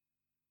use.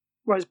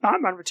 Whereas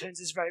Batman Returns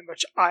is very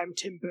much, I'm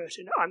Tim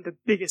Burton, I'm the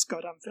biggest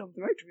goddamn film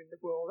director in the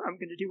world, I'm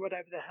gonna do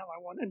whatever the hell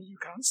I want, and you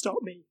can't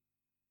stop me.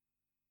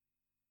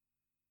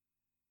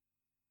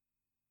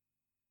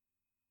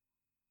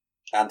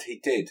 And he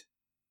did.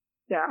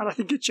 Yeah, and I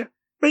think it's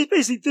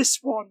basically this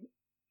one,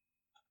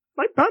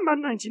 like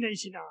Batman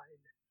 1989,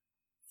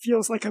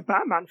 feels like a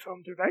Batman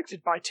film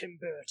directed by Tim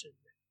Burton.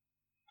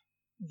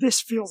 This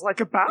feels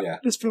like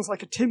This feels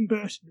like a Tim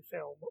Burton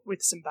film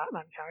with some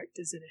Batman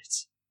characters in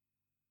it.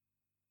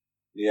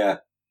 Yeah,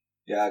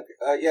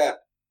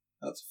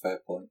 that's a fair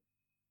point.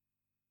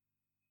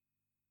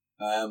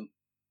 I'll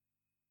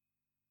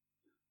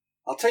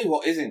tell you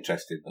what is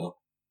interesting though,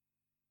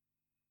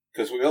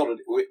 because we've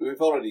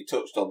already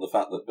touched on the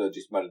fact that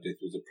Burgess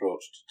Meredith was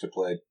approached to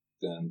play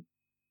the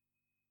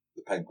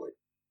Penguin.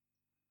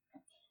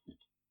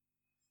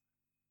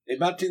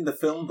 Imagine the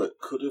film that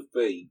could have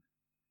been.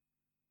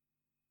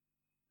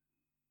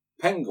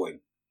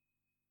 Penguin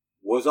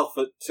was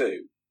offered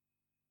to,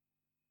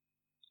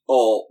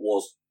 or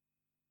was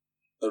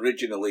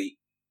originally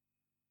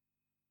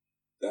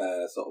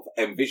sort of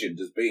envisioned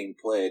as being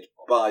played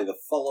by the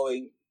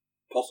following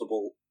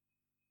possible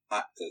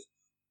actors.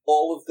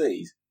 All of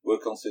these were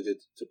considered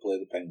to play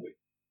the Penguin.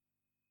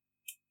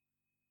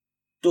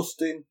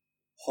 Dustin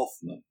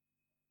Hoffman.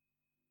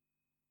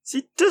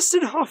 See,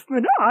 Dustin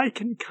Hoffman I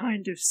can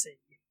kind of see.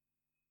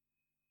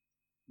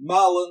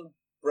 Marlon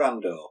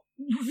Brando.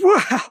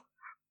 Wow!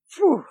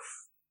 Whew.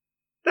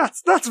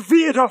 That's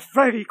veered off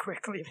very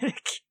quickly,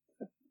 Nick.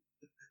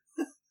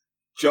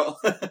 John,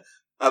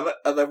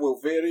 and then we'll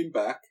veer him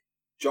back.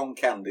 John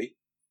Candy.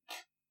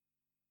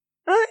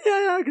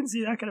 Yeah, I can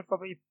see that kind of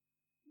probably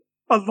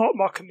a lot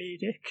more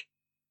comedic.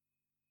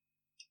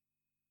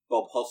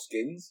 Bob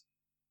Hoskins.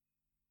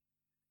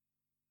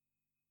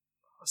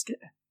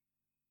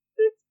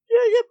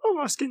 Yeah, Bob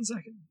Hoskins.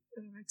 I can.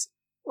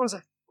 What was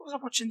I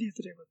watching the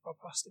other day where Bob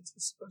Hoskins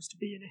was supposed to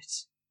be in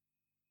it,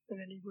 and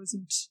then he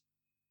wasn't.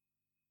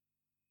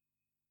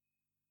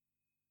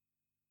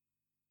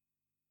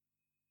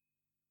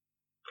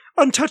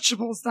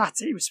 Untouchables.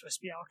 That's it. He was supposed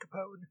to be Al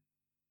Capone.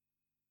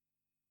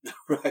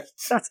 Right.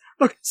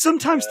 Look.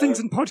 Sometimes things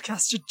in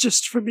podcasts are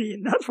just for me,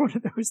 and that's one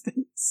of those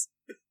things.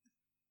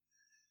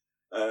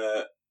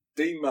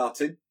 Dean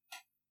Martin.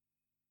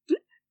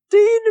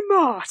 Dean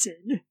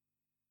Martin.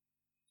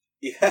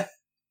 Yeah.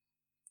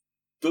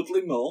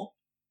 Dudley Moore.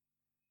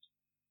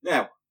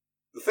 Now,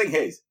 the thing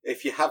is,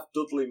 if you have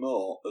Dudley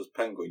Moore as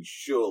Penguin,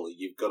 surely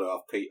you've got to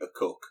have Peter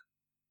Cook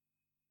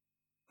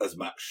as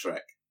Max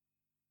Schreck.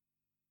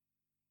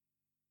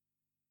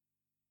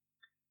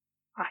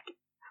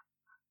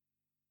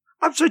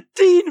 I'm sorry,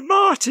 Dean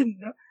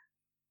Martin.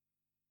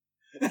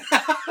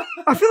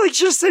 I feel like you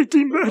should say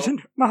Dean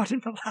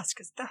Martin for last,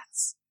 because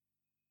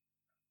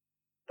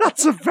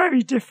that's a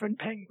very different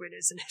Penguin,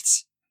 isn't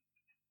it?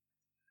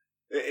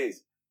 It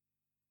is.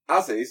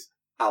 As is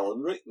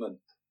Alan Rickman.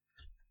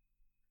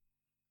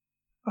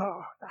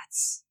 Oh,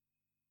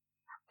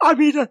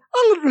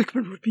 Alan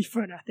Rickman would be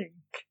fun, I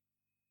think.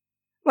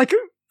 Like,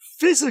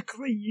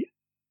 physically,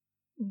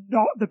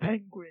 not the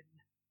Penguin.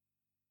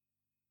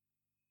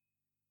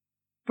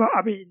 But,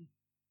 I mean...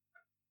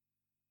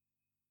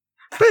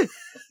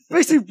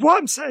 basically, what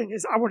I'm saying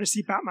is I want to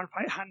see Batman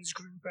fight Hans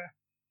Gruber.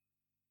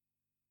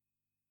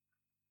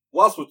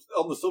 Whilst we're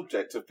on the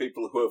subject of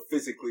people who are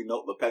physically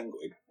not the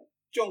Penguin,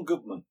 John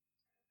Goodman.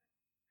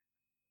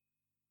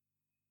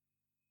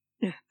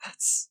 Yeah,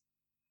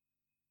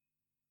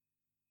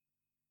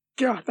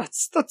 God,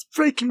 that's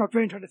breaking my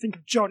brain trying to think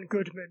of John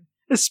Goodman,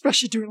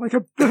 especially doing like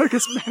a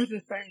Burgess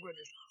Meredith Penguin.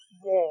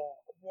 Walk.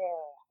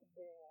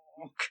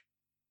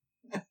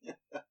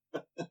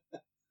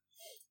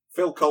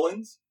 Phil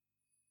Collins.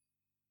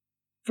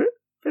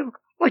 Phil,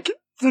 like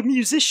the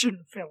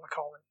musician Phil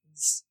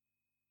Collins.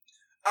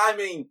 I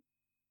mean,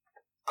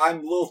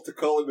 I'm loath to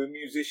call him a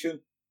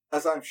musician,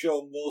 as I'm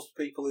sure most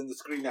people in the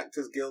Screen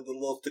Actors Guild are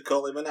loath to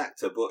call him an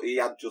actor, but he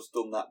had just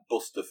done that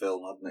Buster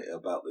film, hadn't it,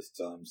 about this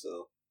time,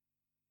 so...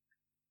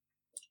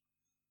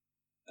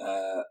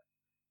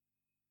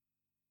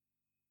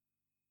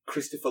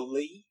 Christopher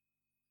Lee.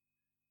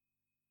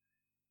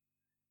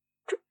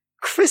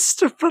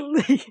 Christopher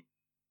Lee.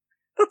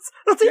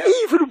 That's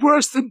even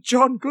worse than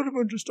John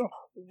Goodman. Just a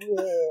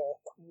walk.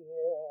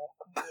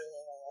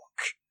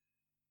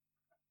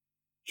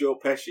 Joe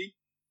Pesci.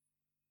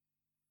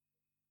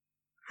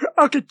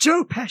 Okay,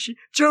 Joe Pesci.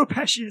 Joe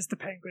Pesci is the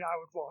Penguin I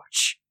would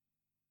watch.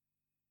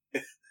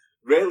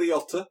 Ray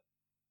Liotta.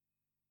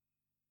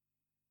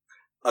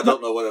 I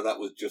don't know whether that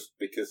was just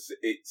because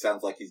it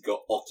sounds like he's got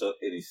Otter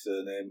in his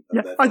surname.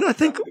 And I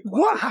think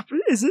what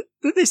happened is it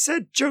that they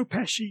said Joe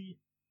Pesci,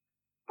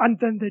 and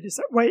then they just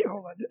said, wait,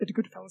 hold on, the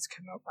Goodfellas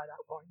came out by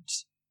that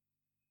point.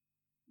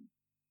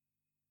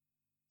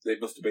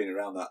 It must have been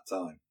around that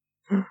time.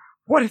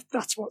 What if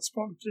that's what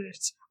spawned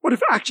it? What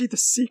if actually the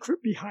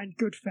secret behind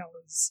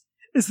Goodfellas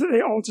is that they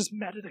all just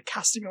met at a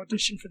casting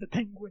audition for the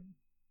Penguin?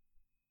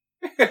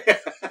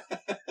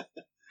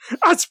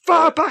 As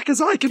far back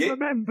as I can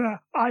remember,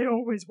 I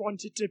always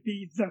wanted to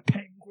be the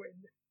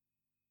Penguin.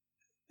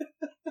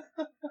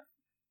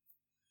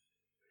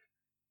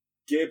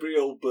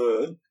 Gabriel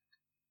Byrne.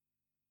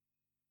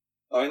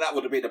 I mean, that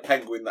would have been a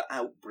Penguin that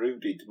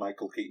outbrooded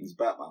Michael Keaton's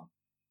Batman.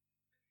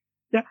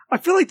 Yeah, I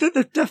feel like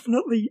that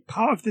definitely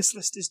part of this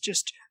list is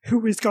just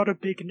who has got a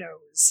big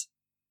nose.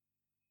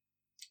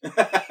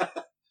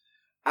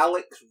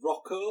 Alex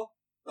Rocco.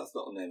 That's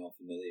not a name I'm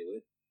familiar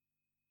with.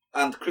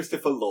 And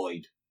Christopher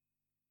Lloyd.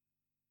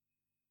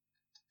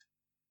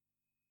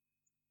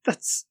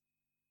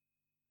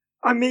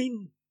 I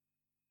mean,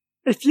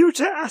 if you were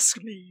to ask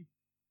me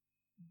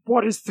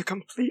what is the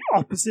complete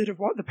opposite of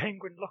what the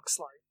Penguin looks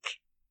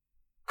like,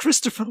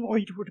 Christopher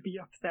Lloyd would be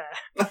up there.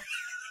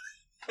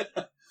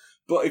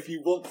 But at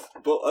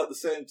the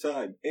same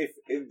time, if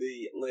in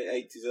the late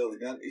 80s, early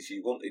 90s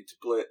you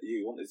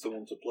wanted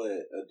someone to play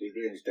a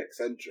deranged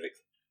eccentric,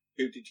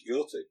 who did you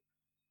go to?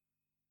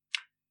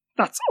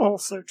 That's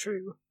also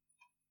true.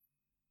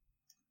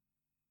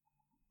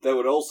 There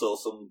were also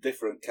some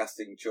different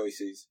casting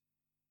choices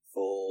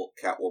for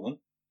Catwoman.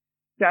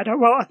 Yeah,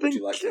 I think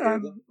it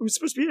was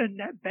supposed to be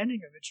Annette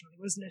Bening originally,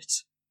 wasn't it?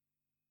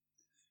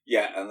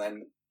 Yeah, and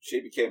then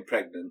she became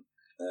pregnant,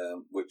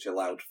 which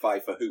allowed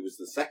Pfeiffer, who was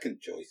the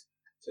second choice,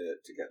 to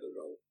get the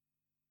role.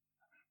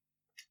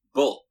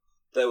 But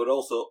there were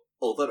also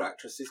other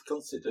actresses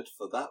considered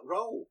for that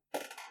role.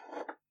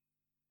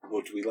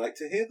 Would we like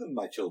to hear them,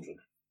 my children?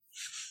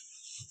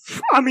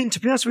 I mean, to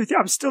be honest with you,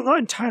 I'm still not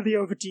entirely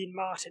over Dean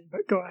Martin,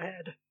 but go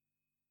ahead.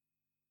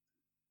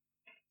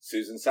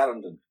 Susan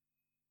Sarandon.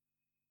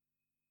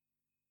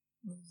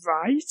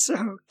 Right,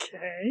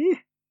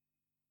 okay.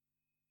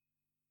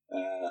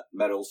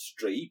 Meryl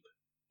Streep,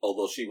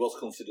 although she was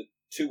considered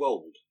too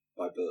old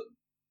by Burton.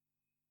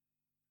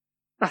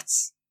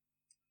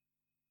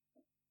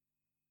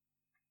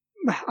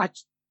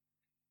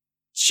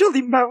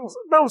 Surely Meryl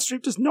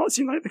Streep does not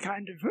seem like the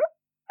kind of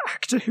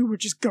actor who would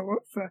just go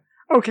up for,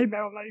 okay,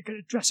 Meryl, now you're going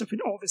to dress up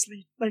in all this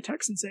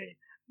latex and say,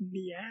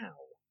 meow.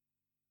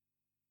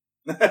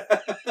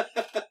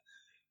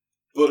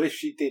 But if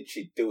she did,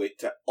 she'd do it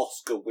to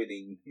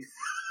Oscar-winning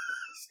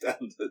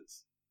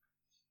standards.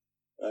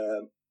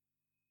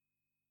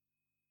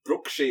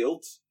 Brooke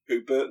Shields,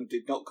 who Burton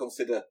did not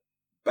consider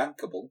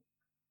bankable.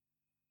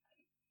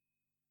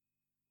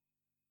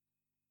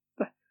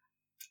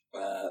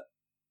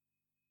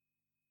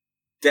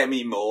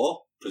 Demi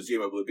Moore,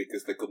 presumably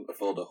because they couldn't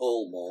afford a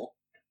whole Moore.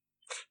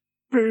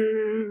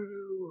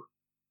 Boo!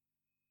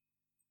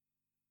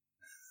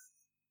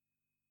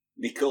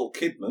 Nicole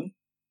Kidman,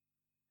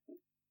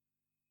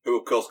 who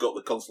of course got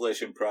the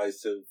consolation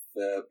prize of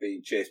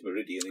being Chase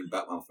Meridian in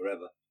Batman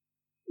Forever.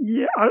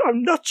 Yeah,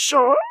 I'm not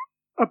sure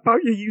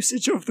about your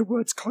usage of the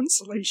words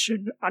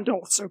consolation and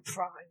also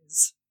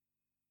prize.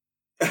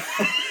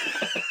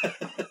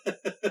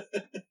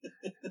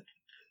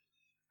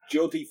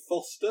 Jodie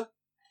Foster.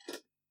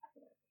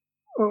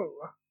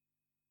 Oh.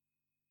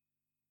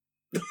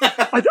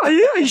 Are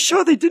you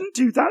sure they didn't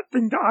do that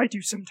thing that I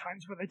do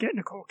sometimes where they get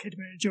Nicole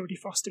Kidman and Jodie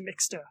Foster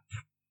mixed up?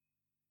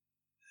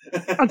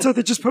 And so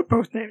they just put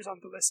both names on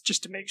the list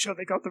just to make sure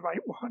they got the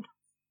right one.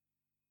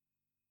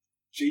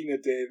 Gina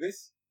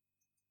Davis.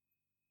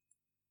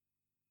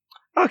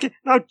 Okay,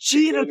 now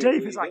Gina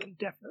Davis, I can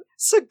definitely...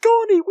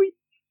 Sigourney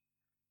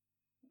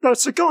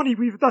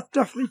Weaver, that's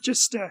definitely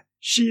just,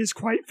 she is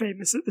quite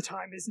famous at the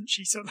time, isn't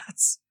she? So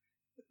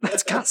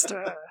let's cast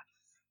her.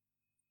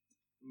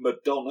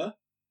 Madonna.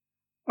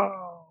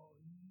 Oh,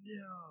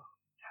 no.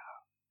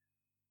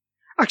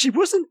 Actually,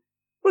 wasn't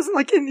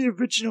like in the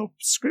original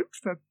script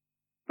for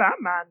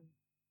Batman,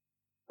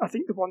 I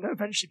think the one that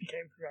eventually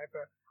became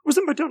Forever,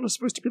 wasn't Madonna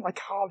supposed to be like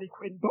Harley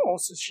Quinn, but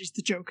also she's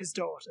the Joker's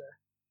daughter?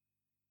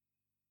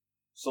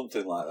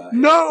 Something like that.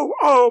 No!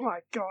 Oh my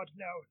god,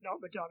 no,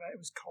 not Madonna, it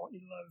was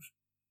Courtney Love.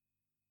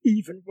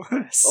 Even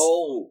worse.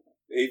 Oh,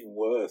 even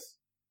worse.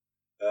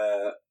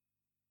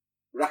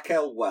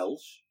 Raquel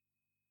Welch.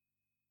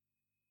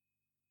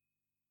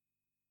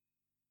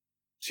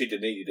 She'd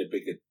have needed a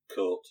bigger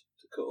coat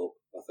to cut up,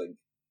 I think.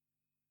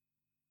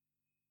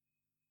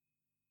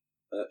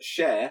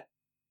 Cher,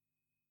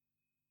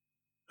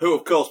 who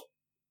of course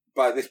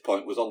by this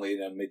point was only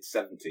in her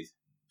mid-70s.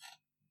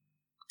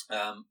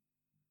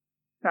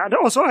 And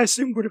also, I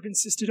assume, would have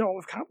insisted all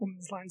of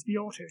Catwoman's lines be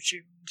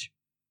auto-tuned.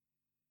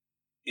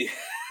 Yeah.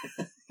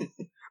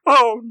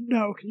 Oh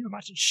no, can you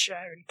imagine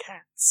sharing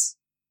cats?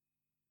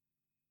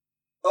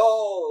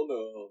 Oh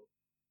no.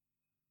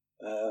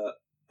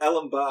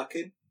 Ellen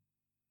Barkin,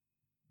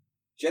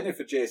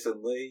 Jennifer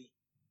Jason Leigh,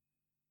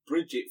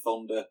 Bridget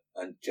Fonda,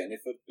 and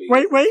Jennifer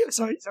Beals. Wait,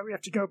 sorry, we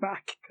have to go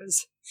back,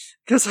 because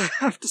I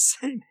have to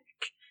say,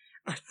 Nick,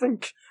 I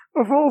think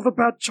of all the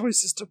bad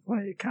choices to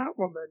play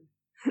Catwoman,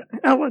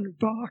 Ellen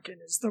Barkin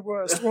is the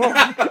worst one.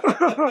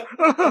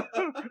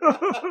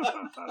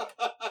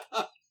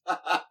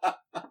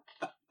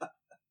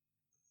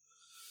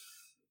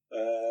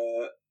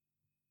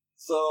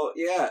 So,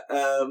 yeah,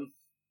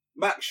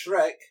 Max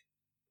Schreck,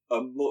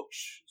 a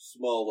much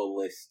smaller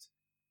list.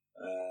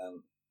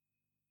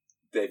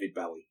 David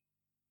Bowie.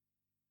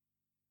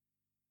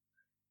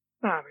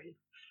 I mean,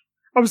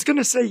 I was going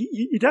to say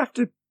you'd have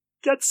to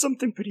get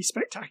something pretty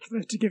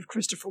spectacular to give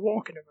Christopher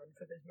Walken a run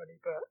for this money,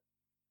 but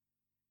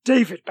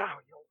David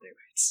Bowie will do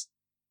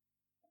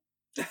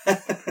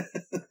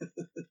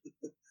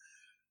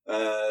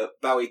it.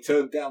 Bowie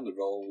turned down the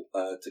role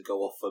to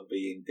go off for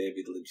being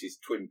David Lynch's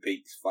Twin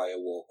Peaks Fire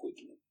Walk with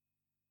Me.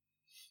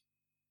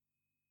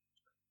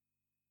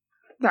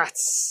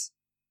 That's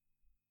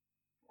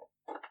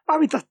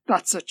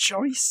a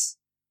choice.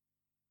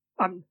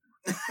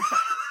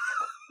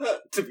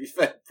 To be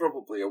fair,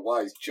 probably a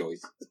wise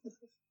choice.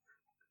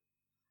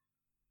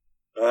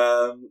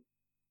 So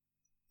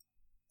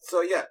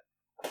yeah.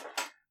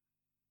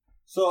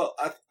 So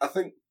I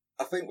think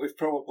we've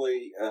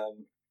probably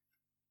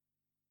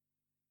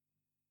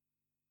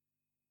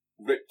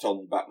ripped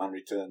on Batman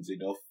Returns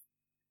enough.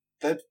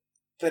 There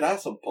are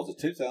some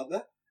positives, aren't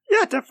there?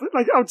 Yeah,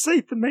 definitely. Like, I would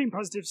say the main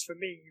positives for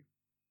me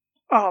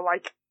are,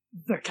 like,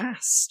 the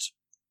cast.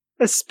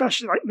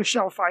 Especially, like,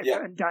 Michelle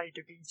Pfeiffer and Danny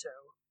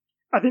DeVito.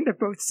 I think they've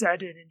both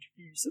said in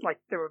interviews that,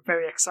 like, they were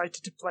very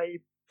excited to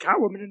play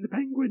Catwoman and the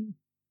Penguin.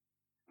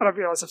 And I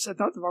realise I've said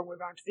that the wrong way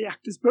around to the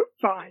actors, but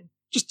fine.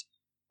 Just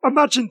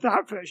imagine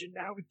that version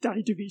now with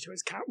Danny DeVito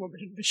as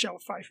Catwoman and Michelle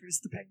Pfeiffer as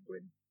the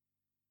Penguin.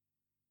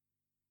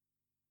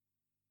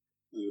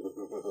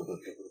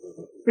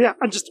 But yeah,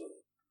 and just...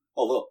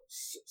 Although,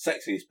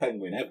 sexiest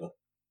Penguin ever.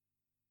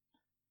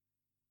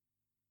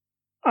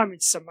 I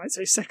mean, some might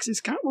say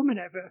sexiest Catwoman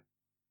ever.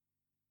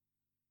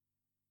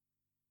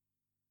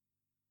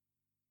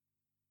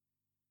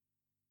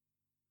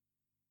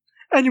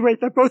 Anyway,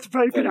 they're both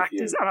very good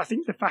actors, and I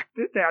think the fact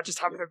that they are just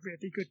having a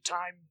really good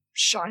time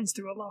shines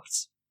through a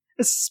lot.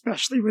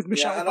 Especially with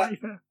Michelle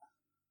Pfeiffer.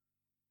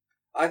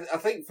 I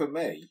think for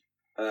me,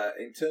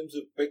 in terms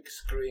of big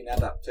screen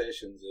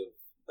adaptations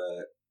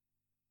of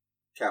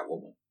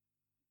Catwoman,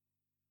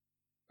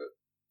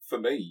 for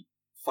me,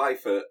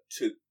 Pfeiffer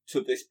to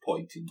this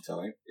point in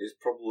time is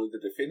probably the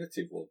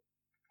definitive one.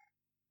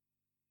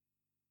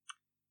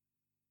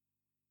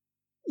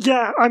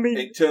 Yeah, I mean,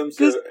 in terms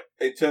of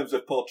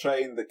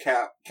portraying the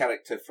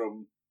character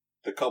from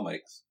the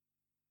comics.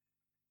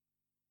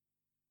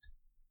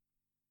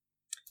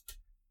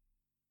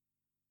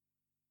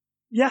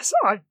 Yes,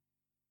 I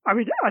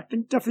mean, I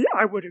think definitely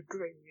I would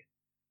agree,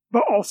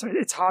 but also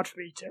it's hard for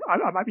me to.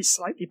 I might be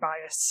slightly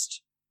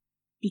biased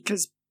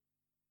because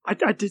I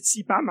did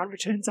see Batman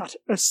Returns at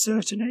a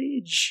certain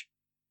age.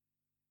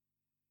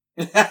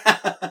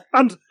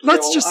 And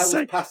let's just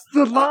say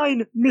the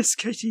line "Miss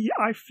Kitty,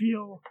 I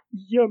feel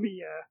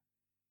yummier"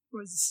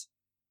 was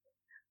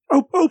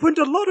opened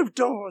a lot of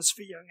doors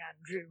for young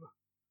Andrew.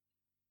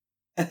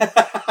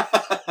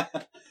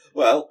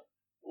 Well,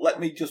 let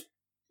me just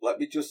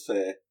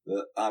say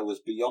that I was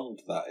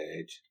beyond that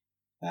age,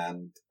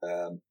 and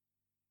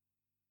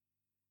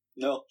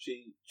no,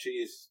 she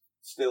is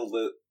still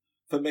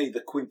for me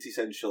the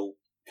quintessential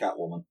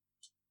Catwoman.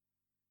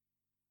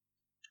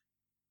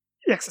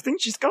 Yes, I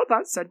think she's got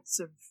that sense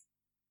of,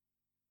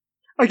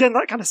 again,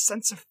 that kind of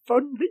sense of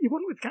fun that you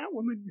want with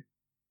Catwoman.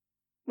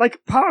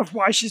 Like, part of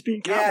why she's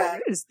being Catwoman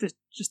is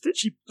just that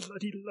she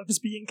bloody loves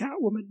being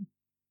Catwoman.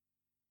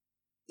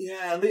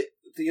 Yeah, and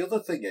the other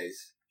thing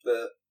is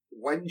that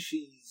when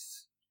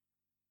she's...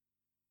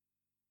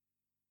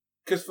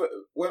 Because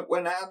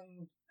when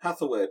Anne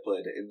Hathaway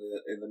played it in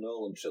the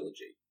Nolan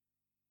trilogy,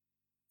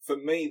 for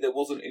me, there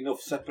wasn't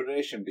enough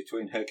separation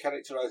between her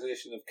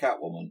characterisation of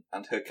Catwoman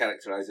and her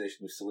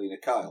characterisation of Selina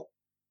Kyle.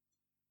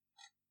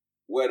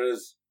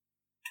 Whereas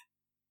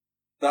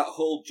that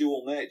whole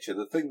dual nature,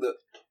 the thing that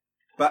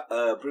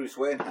Bruce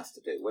Wayne has to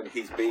do when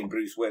he's being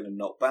Bruce Wayne and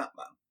not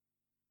Batman,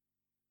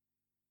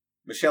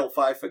 Michelle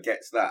Pfeiffer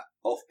gets that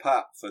off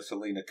pat for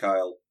Selina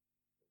Kyle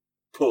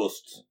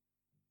post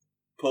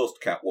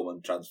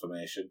Catwoman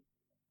transformation.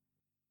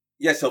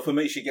 Yeah, so for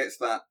me, she gets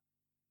that.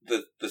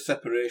 The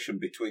separation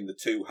between the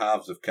two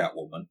halves of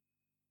Catwoman,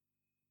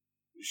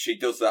 she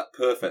does that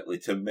perfectly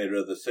to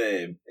mirror the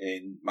same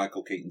in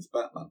Michael Keaton's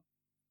Batman.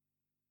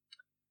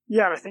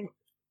 Yeah, and I think,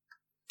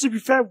 to be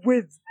fair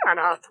with Anne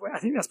Hathaway, I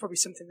think that's probably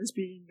something that's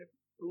been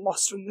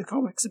lost from the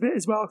comics a bit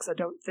as well, because I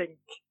don't think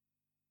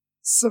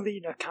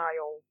Selina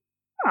Kyle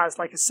as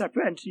like a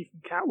separate entity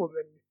from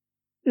Catwoman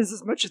is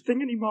as much a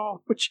thing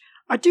anymore, which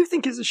I do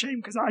think is a shame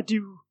because I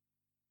do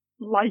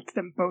like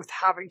them both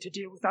having to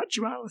deal with that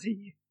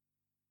duality,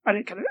 and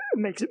it kind of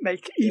makes it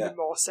make even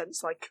more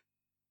sense, like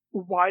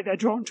why they're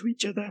drawn to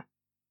each other.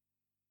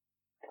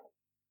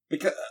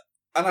 Because,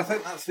 and I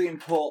think that's the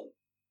important.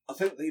 I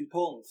think the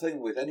important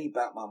thing with any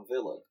Batman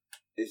villain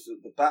is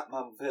that the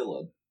Batman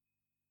villain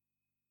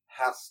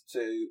has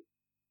to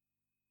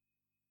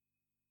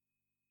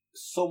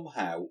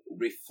somehow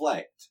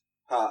reflect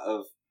part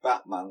of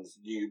Batman's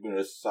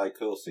numerous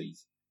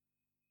psychoses.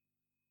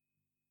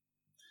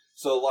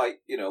 So,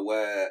 like, you know,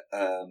 where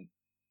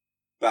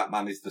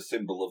Batman is the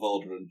symbol of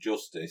order and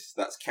justice,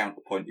 that's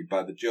counterpointed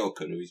by the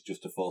Joker, who is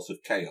just a force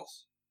of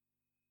chaos.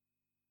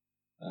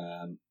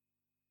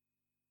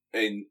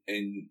 In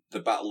the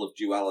battle of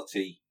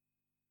duality,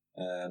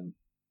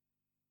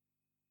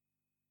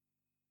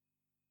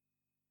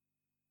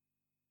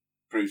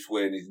 Bruce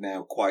Wayne is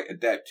now quite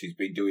adept. He's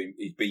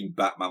been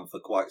Batman for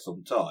quite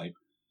some time,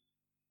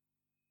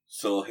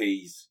 so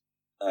he's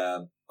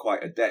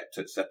quite adept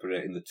at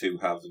separating the two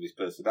halves of his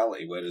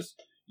personality. Whereas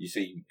you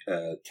see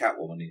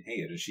Catwoman in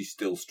here, and she's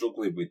still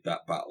struggling with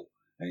that battle,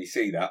 and you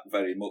see that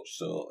very much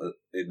so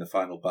in the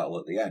final battle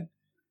at the end.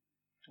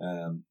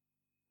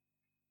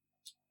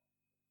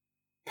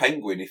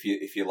 Penguin, if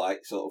you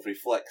like, sort of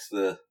reflects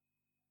the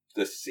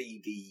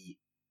seedy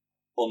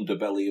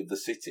underbelly of the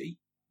city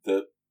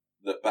that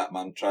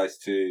Batman tries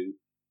to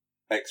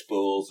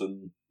expose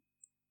and...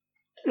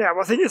 Yeah,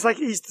 well, I think it's like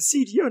he's the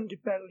seedy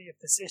underbelly of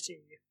the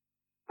city,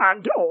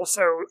 and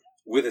also...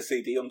 With a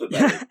seedy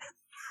underbelly.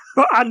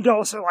 And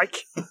also, like,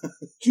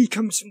 he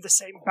comes from the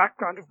same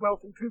background of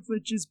wealth and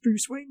privilege as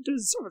Bruce Wayne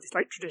does, or at least,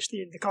 like,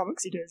 traditionally in the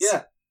comics he does.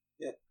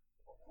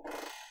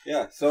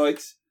 Yeah, so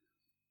it's...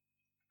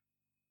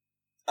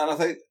 And I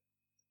think,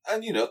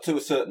 and you know, to a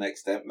certain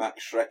extent,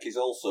 Max Schreck is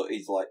also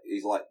he's like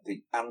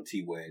the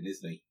anti-Wayne,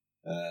 isn't he?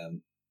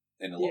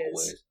 In a lot of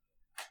ways.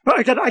 But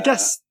again, I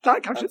guess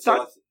that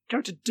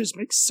character does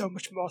make so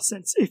much more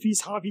sense if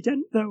he's Harvey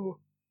Dent, though,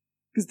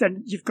 because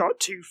then you've got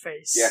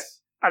Two-Face.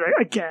 Yes. And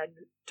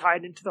again,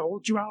 tying into the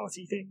whole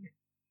duality thing.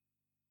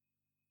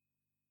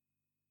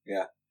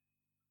 Yeah.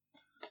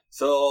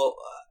 So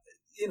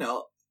you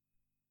know,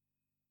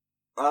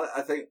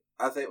 I think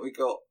we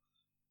got.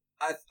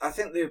 I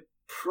think they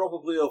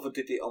probably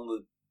overdid it on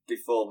the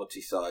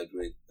deformity side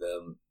with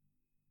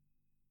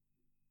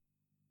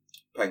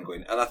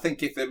Penguin, and I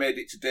think if they made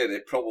it today,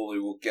 they probably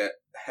would get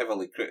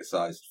heavily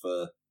criticised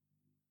for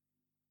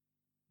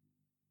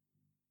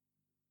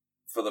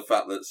the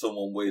fact that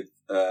someone with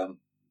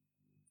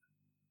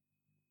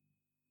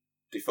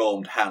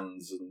deformed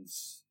hands and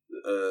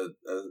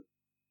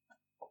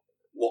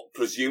what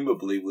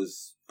presumably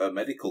was a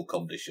medical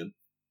condition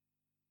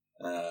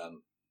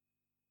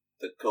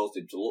that caused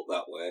him to look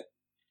that way,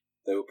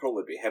 they would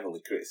probably be heavily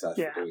criticised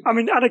for doing I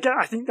mean, and again,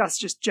 I think that's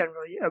just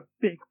generally a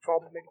big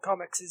problem in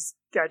comics, is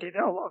the idea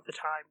that a lot of the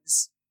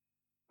times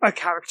a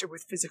character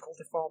with physical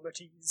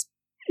deformities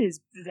is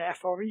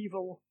therefore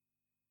evil.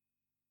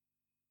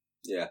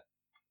 Yeah.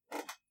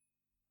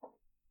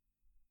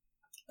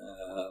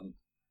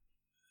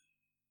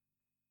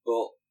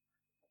 But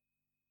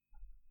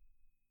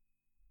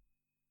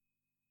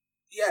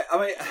yeah, I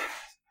mean,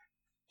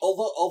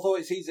 although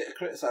it's easy to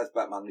criticise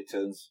Batman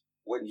Returns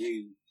when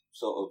you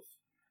sort of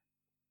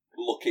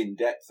look in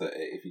depth at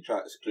it, if you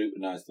try to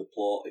scrutinise the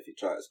plot, if you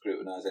try to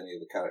scrutinise any of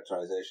the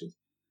characterisations.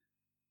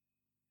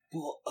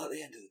 But at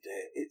the end of the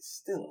day, it's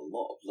still a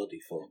lot of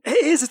bloody fun.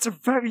 It is, it's a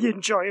very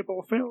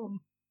enjoyable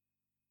film.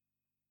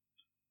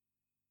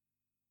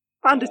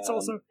 And it's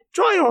also,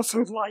 what I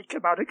also like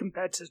about it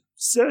compared to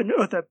certain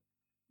other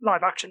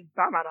live-action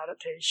Batman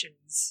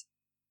adaptations,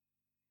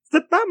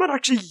 that Batman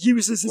actually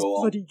uses his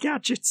bloody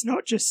gadgets,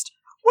 not just,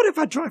 what if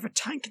I drive a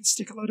tank and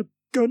stick a load of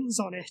guns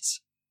on it?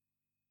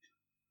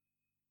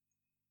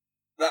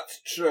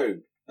 That's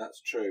true.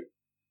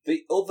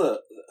 The other,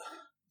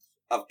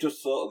 I've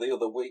just thought of the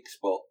other weak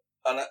spot,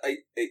 and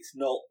it's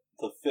not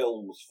the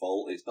film's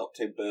fault, it's not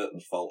Tim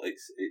Burton's fault,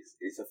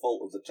 it's a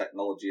fault of the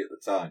technology at the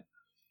time.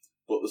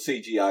 But the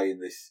CGI in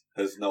this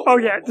has not... Oh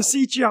yeah, the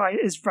CGI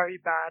is very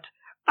bad,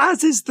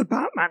 as is the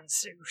Batman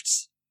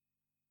suit.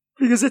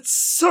 Because it's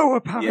so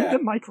apparent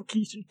that Michael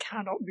Keaton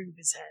cannot move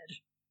his head.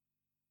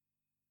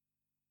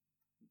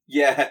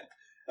 Yeah,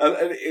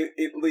 and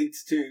it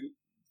leads to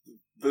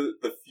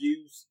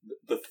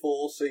the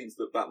four scenes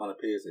that Batman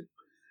appears in.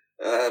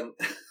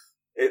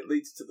 It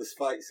leads to the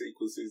fight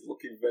sequences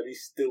looking very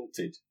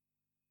stilted.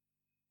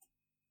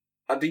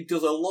 And he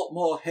does a lot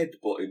more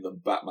headbutting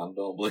than Batman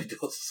normally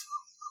does.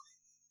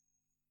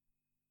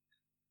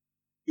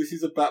 This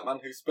is a Batman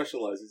who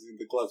specialises in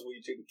the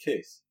Glaswegian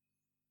kiss.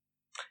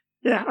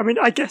 Yeah, I mean,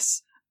 I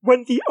guess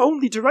when the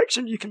only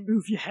direction you can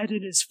move your head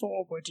in is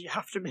forward, you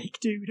have to make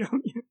do,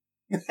 don't you?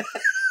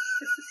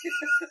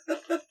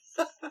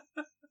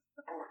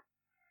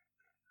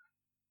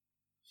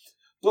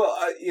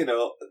 But, you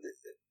know,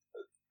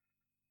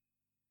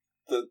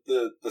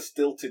 the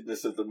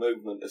stiltedness of the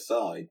movement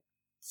aside,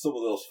 some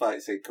of those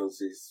fight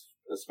sequences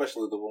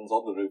especially the ones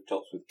on the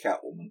rooftops with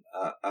Catwoman,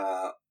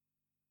 are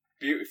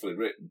beautifully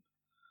written.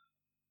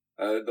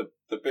 The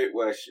bit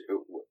where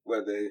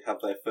they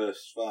have their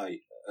first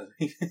fight,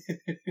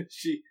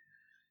 she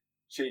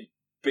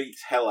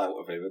beats hell out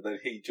of him, and then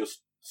he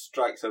just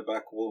strikes her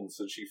back once,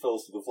 and she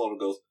falls to the floor and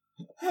goes,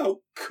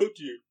 "How could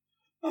you?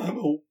 I'm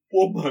a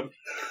woman."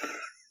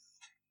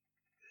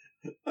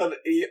 And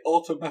he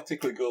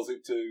automatically goes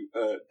into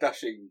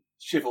dashing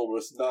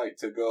chivalrous knight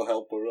to go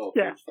help her up.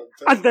 Yeah,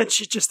 and then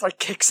she just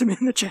kicks him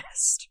in the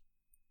chest.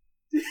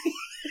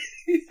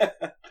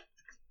 Yeah,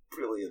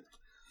 brilliant.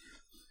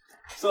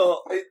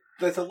 So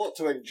there's a lot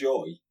to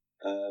enjoy.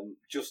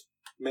 Just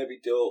maybe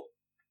don't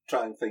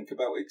try and think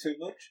about it too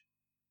much.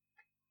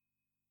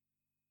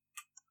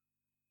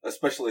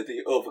 Especially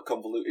the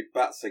over-convoluted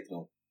bat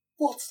signal.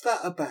 What's that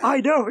about? I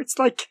know, it's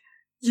like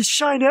you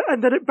shine it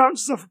and then it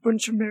bounces off a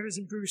bunch of mirrors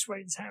in Bruce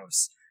Wayne's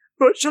house.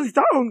 But surely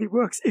that only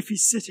works if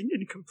he's sitting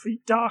in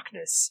complete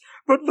darkness.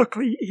 But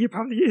luckily, he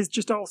apparently is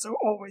just also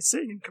always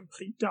sitting in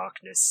complete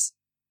darkness.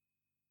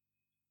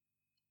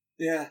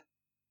 Yeah.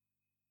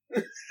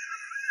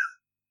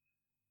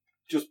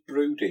 Just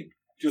brooding.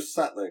 Just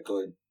sat there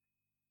going,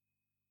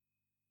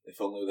 if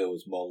only there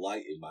was more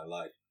light in my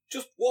life.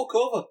 Just walk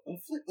over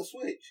and flick the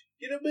switch.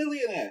 You're a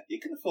millionaire. You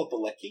can afford the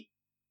lecky.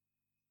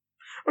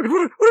 Okay,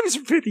 what if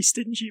he's really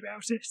stingy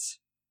about it?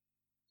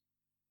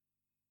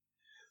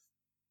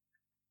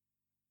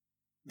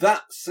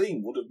 That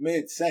scene would have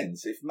made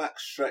sense if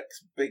Max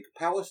Shreck's big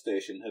power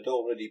station had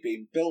already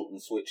been built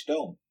and switched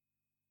on.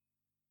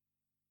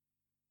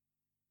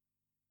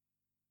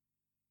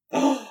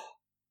 Oh,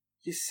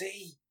 you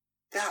see,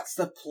 that's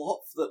the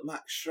plot that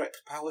Max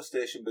Shreck's power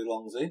station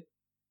belongs in.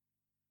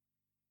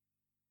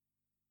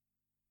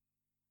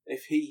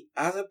 If he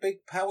has a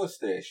big power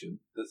station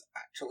that's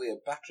actually a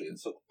battery and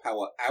sucks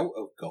power out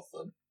of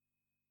Gotham,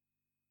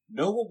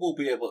 no one will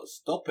be able to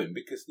stop him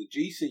because the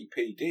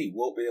GCPD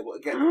won't be able to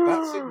get the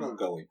bat signal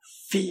going.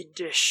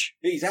 Fiendish.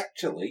 He's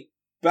actually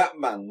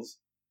Batman's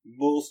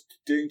most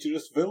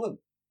dangerous villain.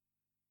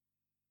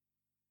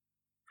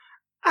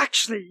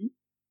 Actually,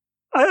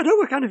 I know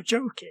we're kind of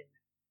joking,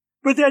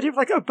 but the idea of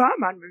a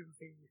Batman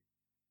movie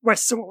where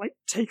someone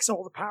takes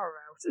all the power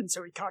out and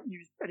so he can't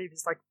use any of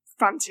his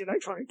fancy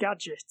electronic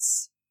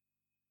gadgets,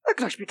 that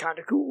could actually be kind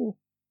of cool.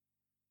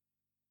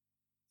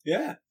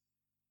 Yeah.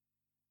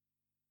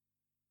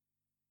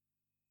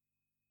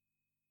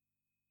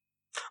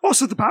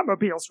 Also, the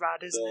Batmobile's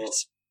rad, isn't it?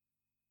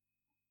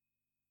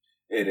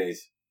 It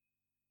is.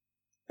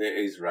 It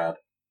is rad.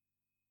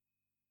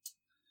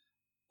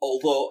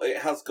 Although it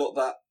has got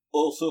that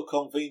also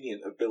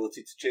convenient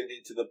ability to change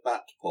into the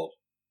Batpod.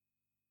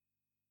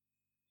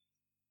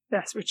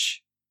 Yes,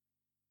 which...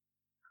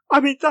 I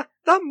mean, that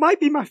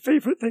might be my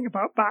favourite thing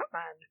about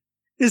Batman,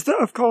 is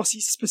that, of course, he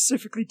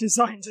specifically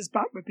designs his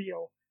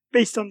Batmobile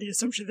based on the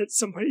assumption that at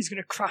some point he's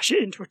going to crash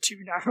it into a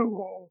too narrow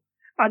wall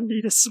and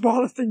need a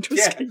smaller thing to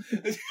escape.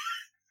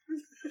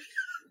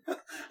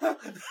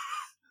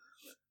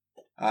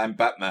 I'm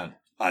Batman.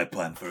 I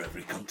plan for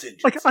every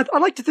contingency. I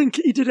like to think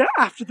he did it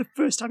after the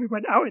first time he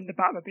went out in the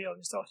Batmobile and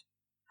just thought,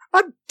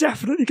 I'm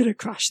definitely going to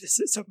crash this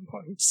at some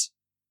point.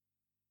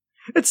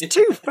 It's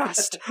too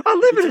fast. I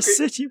live in a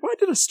city. Why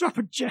did I strap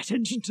a jet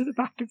engine to the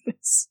back of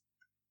this?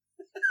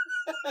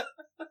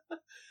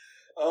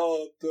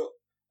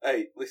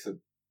 Hey,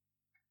 listen.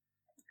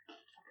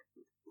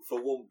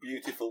 For one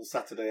beautiful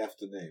Saturday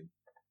afternoon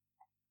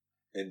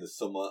in the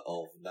summer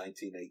of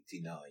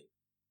 1989,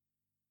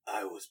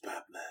 I was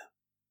Batman.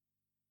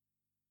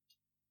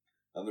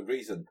 And the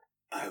reason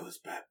I was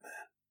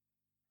Batman,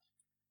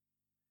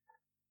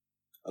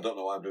 I don't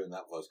know why I'm doing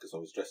that voice because I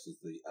was dressed as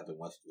the Adam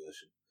West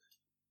version.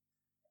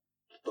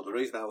 But the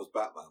reason I was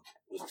Batman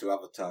was to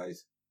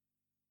advertise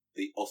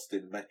the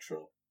Austin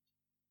Metro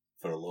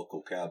for a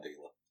local car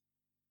dealer.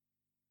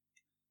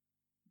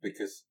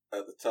 Because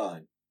at the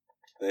time,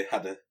 they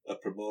had a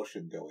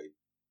promotion going,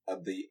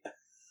 and the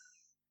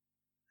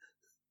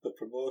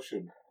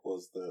promotion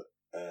was that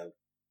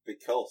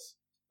because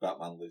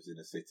Batman lives in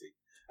a city,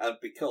 and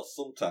because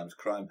sometimes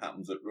crime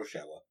happens at rush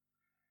hour,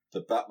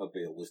 the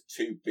Batmobile was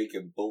too big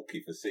and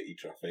bulky for city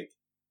traffic.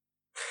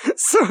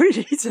 So he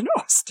needs an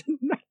Austin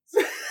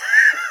Metro.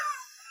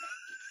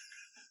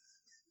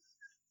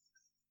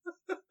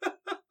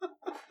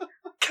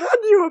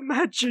 Can you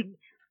imagine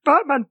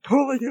Batman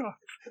pulling up?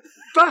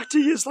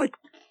 Batty is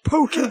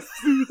poking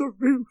through the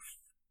roof.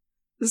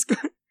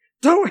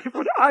 Don't worry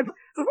about it. I'm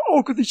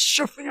awkwardly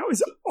shuffling out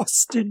his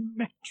Austin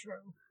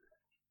Metro.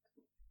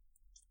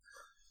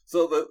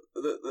 So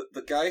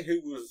the guy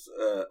who was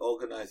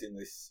organising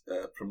this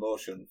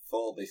promotion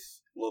for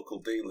this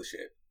local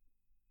dealership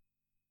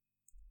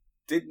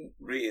didn't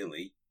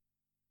really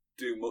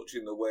do much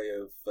in the way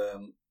of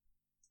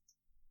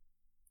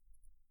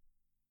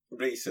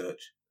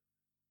research,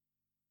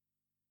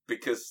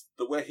 because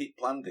the way he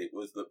planned it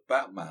was that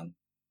Batman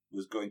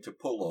was going to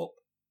pull up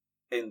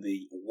in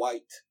the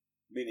white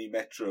Mini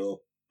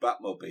Metro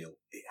Batmobile.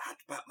 It had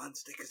Batman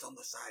stickers on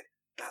the side.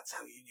 That's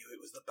how you knew it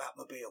was the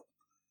Batmobile.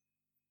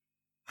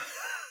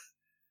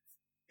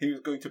 he was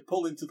going to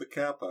pull into the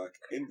car park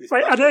in this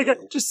Right, and again,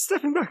 Batmobile. just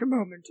stepping back a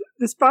moment,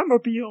 this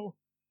Batmobile,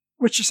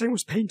 which you're saying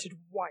was painted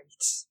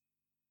white.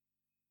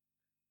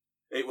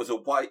 It was a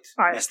white.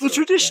 It's the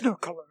traditional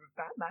colour of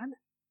Batman.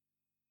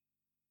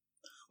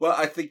 Well,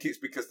 I think it's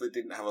because they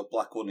didn't have a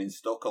black one in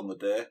stock on the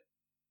day.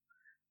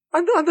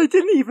 And they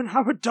didn't even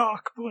have a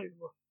dark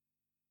blue.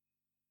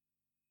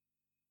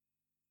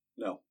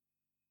 No.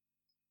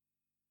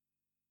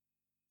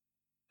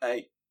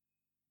 Hey.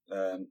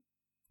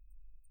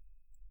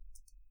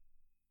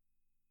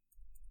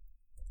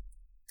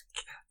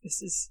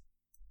 This is...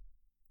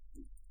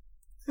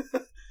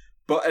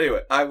 But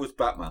anyway, I was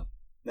Batman.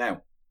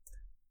 Now,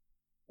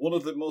 one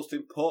of the most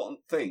important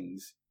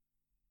things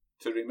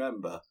to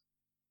remember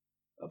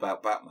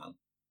about Batman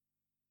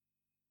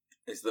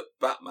is that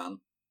Batman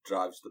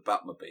drives the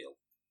Batmobile.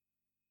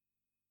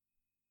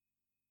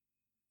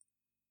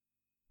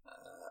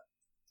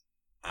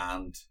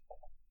 And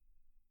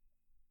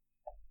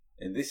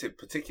in this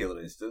particular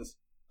instance,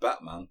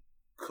 Batman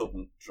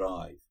couldn't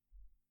drive.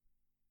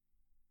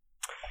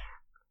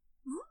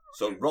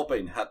 So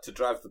Robin had to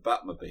drive the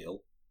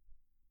Batmobile.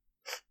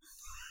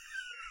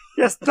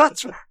 Yes,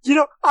 that's right. You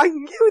know, I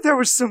knew there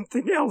was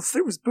something else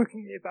that was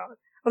bugging me about it.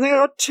 I think I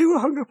got too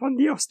hung up on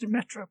the Austin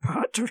Metro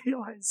part to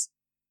realise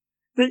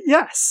that,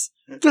 yes,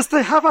 just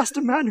they have asked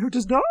a man who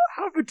does not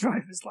have a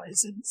driver's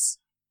licence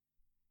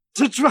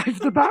to drive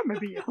the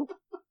Batmobile.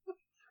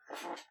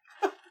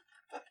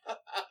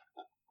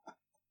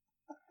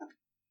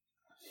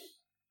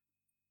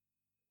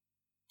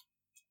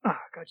 Oh,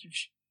 God,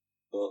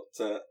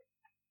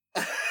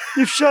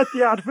 you've shared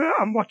the advert.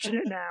 I'm watching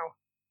it now.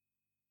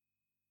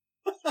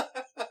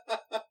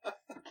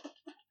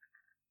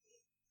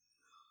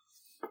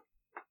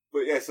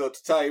 But yeah, so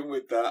to tie in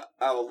with that,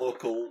 our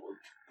local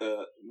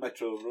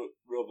Metro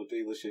Rover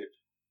dealership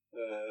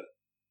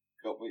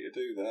got me to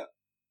do that.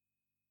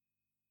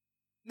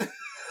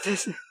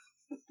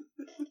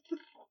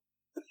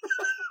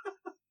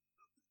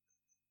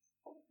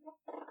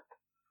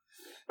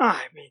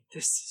 I mean,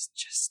 this is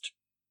just...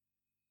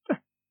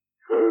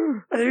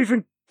 And they've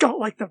even got,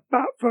 like, the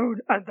bat phone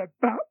and the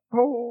bat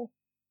pole.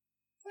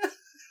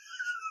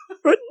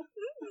 But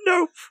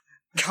nope,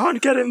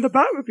 can't get in the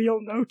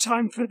Batmobile, no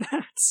time for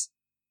that.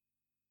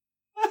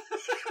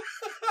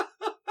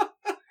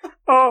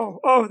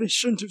 Oh, they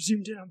shouldn't have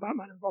zoomed in on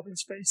Batman and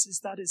Robin's faces.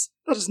 That is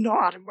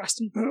not Adam West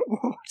and Burt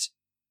Ward.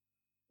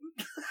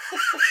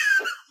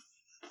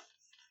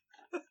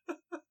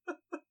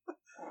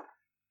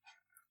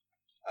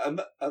 And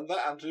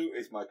that, Andrew,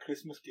 is my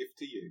Christmas gift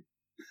to you.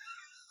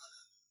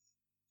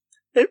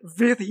 It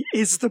really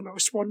is the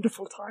most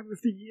wonderful time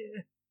of the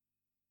year.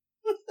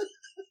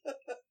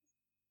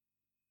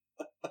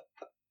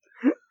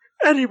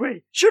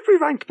 Anyway, should we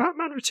rank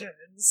Batman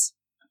Returns?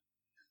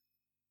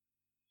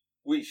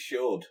 We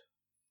should.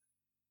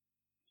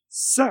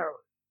 So,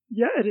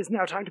 yeah, it is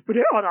now time to put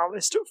it on our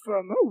list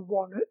from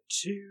 1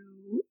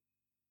 to...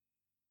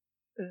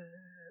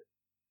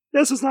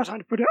 Yes, it's now time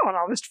to put it on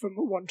our list from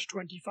 1 to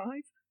 25.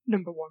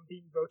 Number 1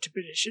 being Road to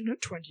Perdition,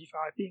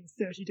 25 being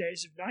 30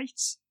 Days of Night.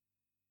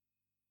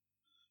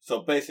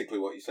 So basically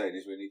what you're saying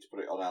is we need to put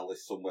it on our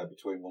list somewhere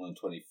between 1 and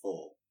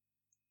 24.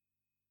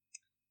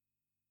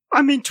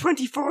 I mean,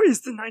 24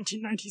 is the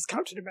 1990s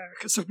Captain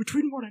America, so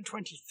between 1 and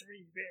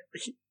 23,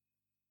 really.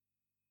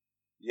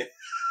 Yeah.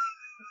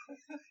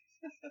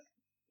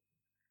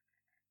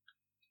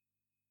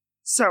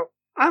 So,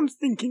 I'm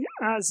thinking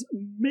as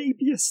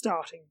maybe a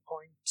starting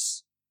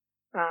point.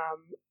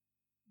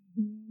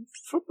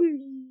 Probably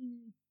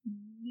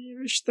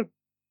nearish the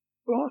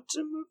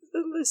bottom of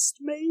the list,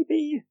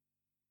 maybe?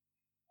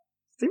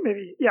 I think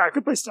maybe, yeah, a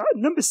good place to start.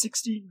 Number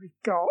 16,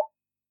 we've got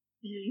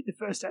the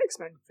first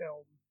X-Men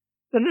film.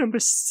 Then number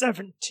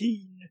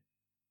 17,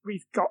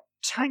 we've got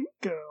Tank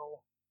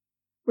Girl,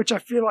 which I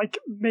feel like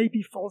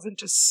maybe falls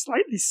into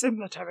slightly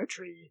similar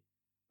territory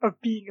of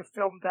being a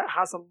film that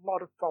has a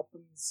lot of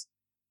problems,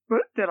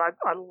 but that I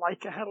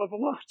like a hell of a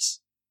lot.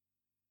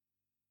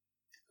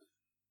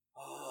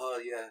 Oh,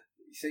 yeah.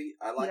 You see,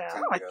 I like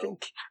Tank Girl.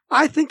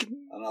 I think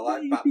and I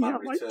like maybe Batman I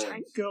like Returns.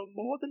 Tank Girl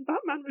more than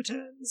Batman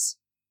Returns.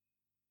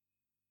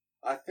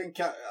 I think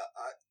I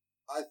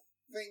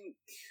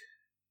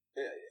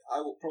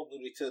will probably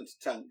return to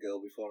Tank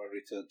Girl before I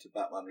return to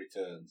Batman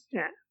Returns.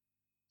 Yeah.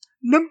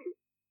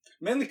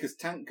 Mainly because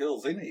Tank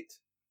Girl's in it.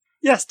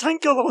 Yes,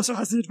 Tank Girl also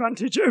has the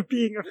advantage of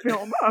being a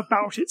film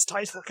about its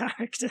title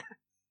character.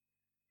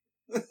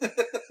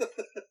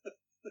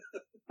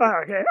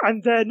 Okay,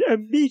 and then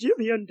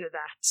immediately under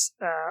that,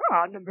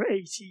 our number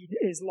 18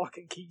 is Lock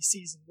and Key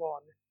Season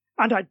 1.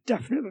 And I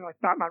definitely like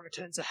Batman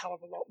Returns a hell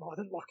of a lot more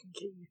than Lock and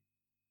Key.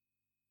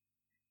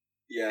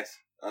 Yes.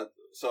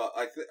 So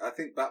I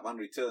think Batman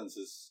Returns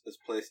has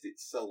placed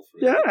itself,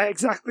 really. Yeah,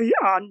 exactly.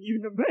 Our new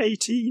number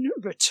 18,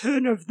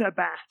 Return of the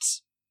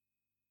Bat.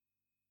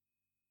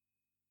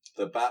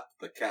 The Bat,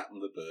 the Cat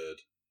and the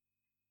Bird.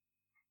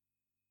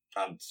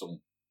 And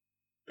some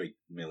big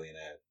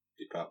millionaire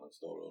department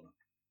store owner.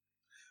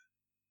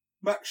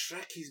 Max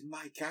Schreck is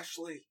Mike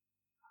Ashley.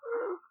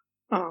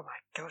 Oh my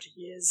god,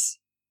 he is.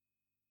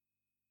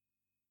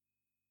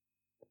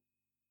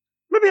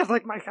 Maybe I'd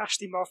like Mike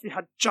Ashley more if he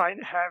had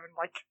giant hair and,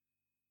 like,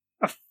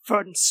 a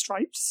fun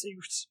striped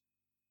suit.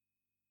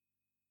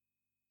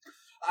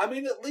 I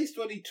mean, at least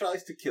when he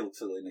tries to kill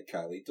Selina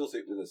Kyle, he does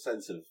it with a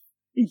sense of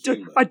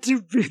humour. I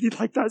do really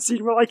like that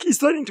scene where, like,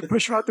 he's learning to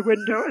push her out the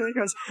window and he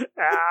goes,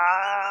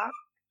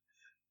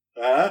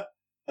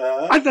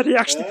 and then he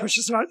actually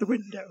pushes her out the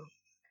window.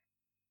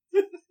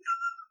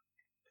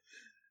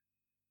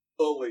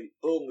 Only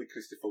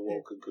Christopher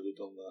Walken could have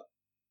done that.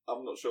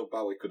 I'm not sure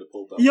Bowie could have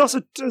pulled that. He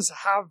also does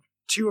have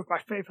two of my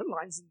favourite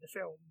lines in the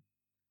film,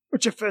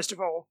 which are, first of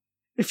all,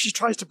 if she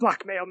tries to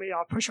blackmail me,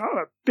 I'll push her out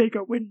a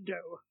bigger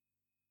window.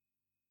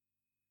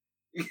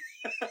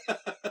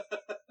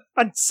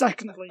 And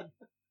secondly,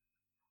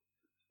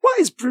 why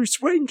is Bruce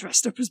Wayne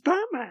dressed up as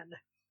Batman?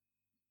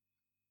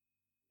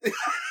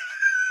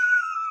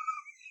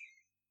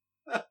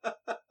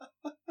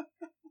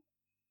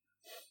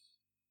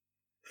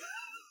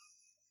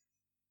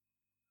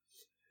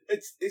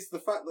 It's the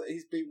fact that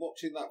he's been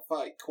watching that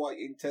fight quite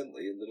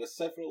intently, and there are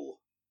several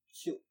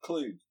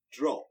clues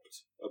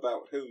dropped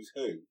about who's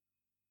who.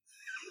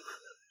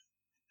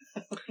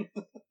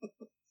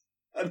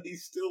 And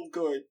he's still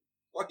going,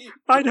 why are you...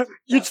 I know,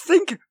 you'd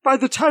think by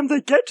the time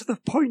they get to the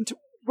point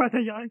where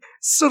they're like,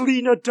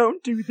 Selina,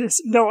 don't do this.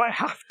 No, I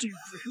have to,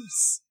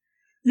 Bruce.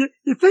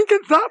 You think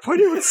at that point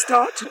it would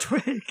start to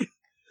twig.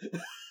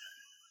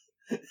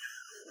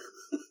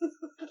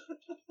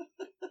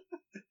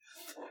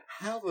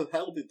 How the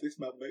hell did this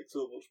man make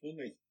so much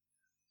money?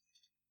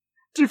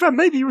 To be fair,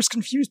 maybe he was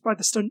confused by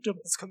the stunt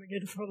doubles coming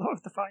in for a lot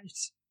of the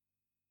fight.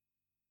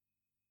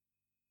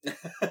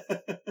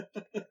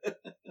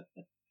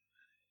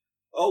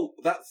 Oh,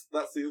 that's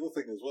the other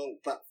thing as well.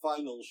 That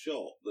final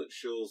shot that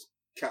shows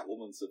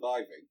Catwoman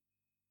surviving.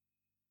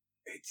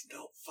 It's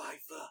not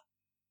Pfeiffer.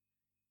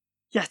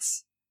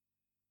 Yes.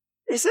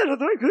 Is it?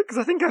 Because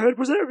I think I heard,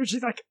 was it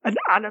originally like an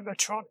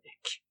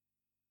animatronic?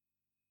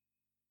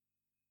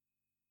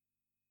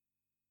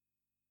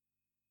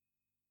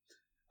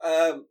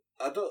 I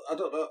don't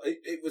know.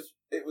 It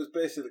was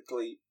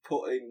basically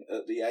put in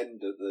at the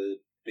end at the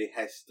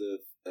behest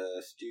of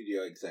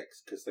studio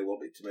execs because they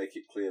wanted to make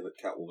it clear that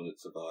Catwoman had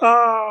survived.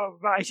 Oh,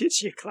 right,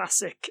 it's your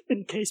classic,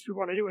 in case we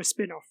want to do a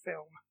spin-off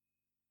film.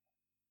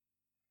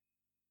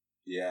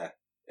 Yeah,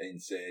 in,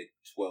 say,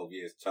 12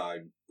 years'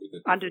 time. With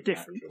a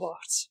different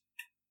plot.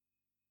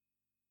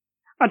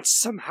 And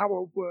somehow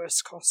a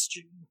worse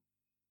costume.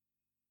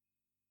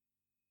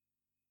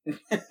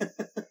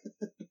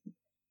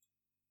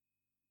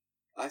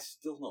 I've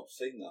still not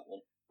seen that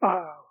one.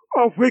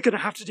 Oh, we're going to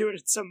have to do it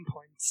at some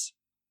point.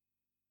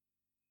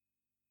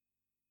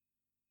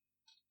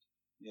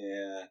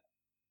 Yeah.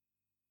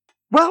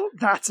 Well,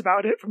 that's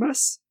about it from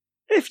us.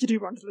 If you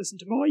do want to listen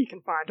to more, you can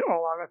find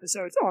all our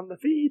episodes on the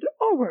feed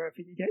or wherever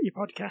you get your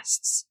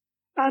podcasts.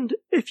 And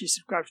if you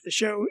subscribe to the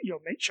show, you'll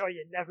make sure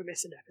you never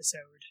miss an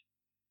episode.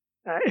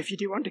 If you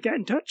do want to get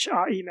in touch,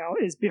 our email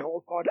is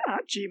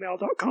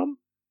beholdpod@gmail.com,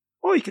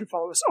 or you can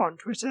follow us on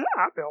Twitter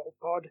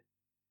 @beholdpod.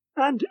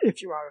 And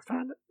if you are a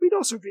fan, we'd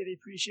also really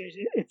appreciate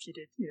it if you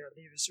did,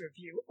 leave us a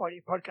review on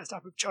your podcast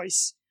app of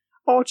choice,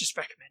 or just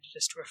recommended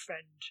us to a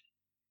friend.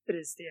 It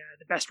is the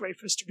best way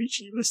for us to reach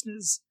new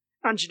listeners,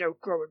 and,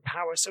 grow in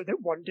power so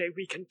that one day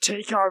we can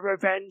take our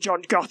revenge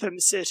on Gotham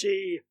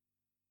City.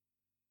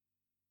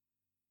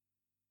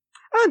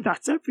 And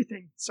that's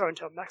everything. So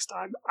until next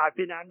time, I've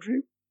been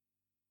Andrew.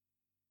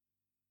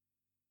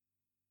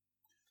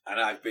 And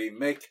I've been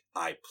Mick.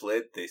 I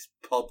played this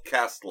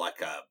podcast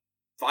like a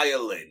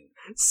violin.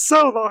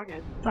 So long,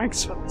 and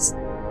thanks for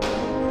listening.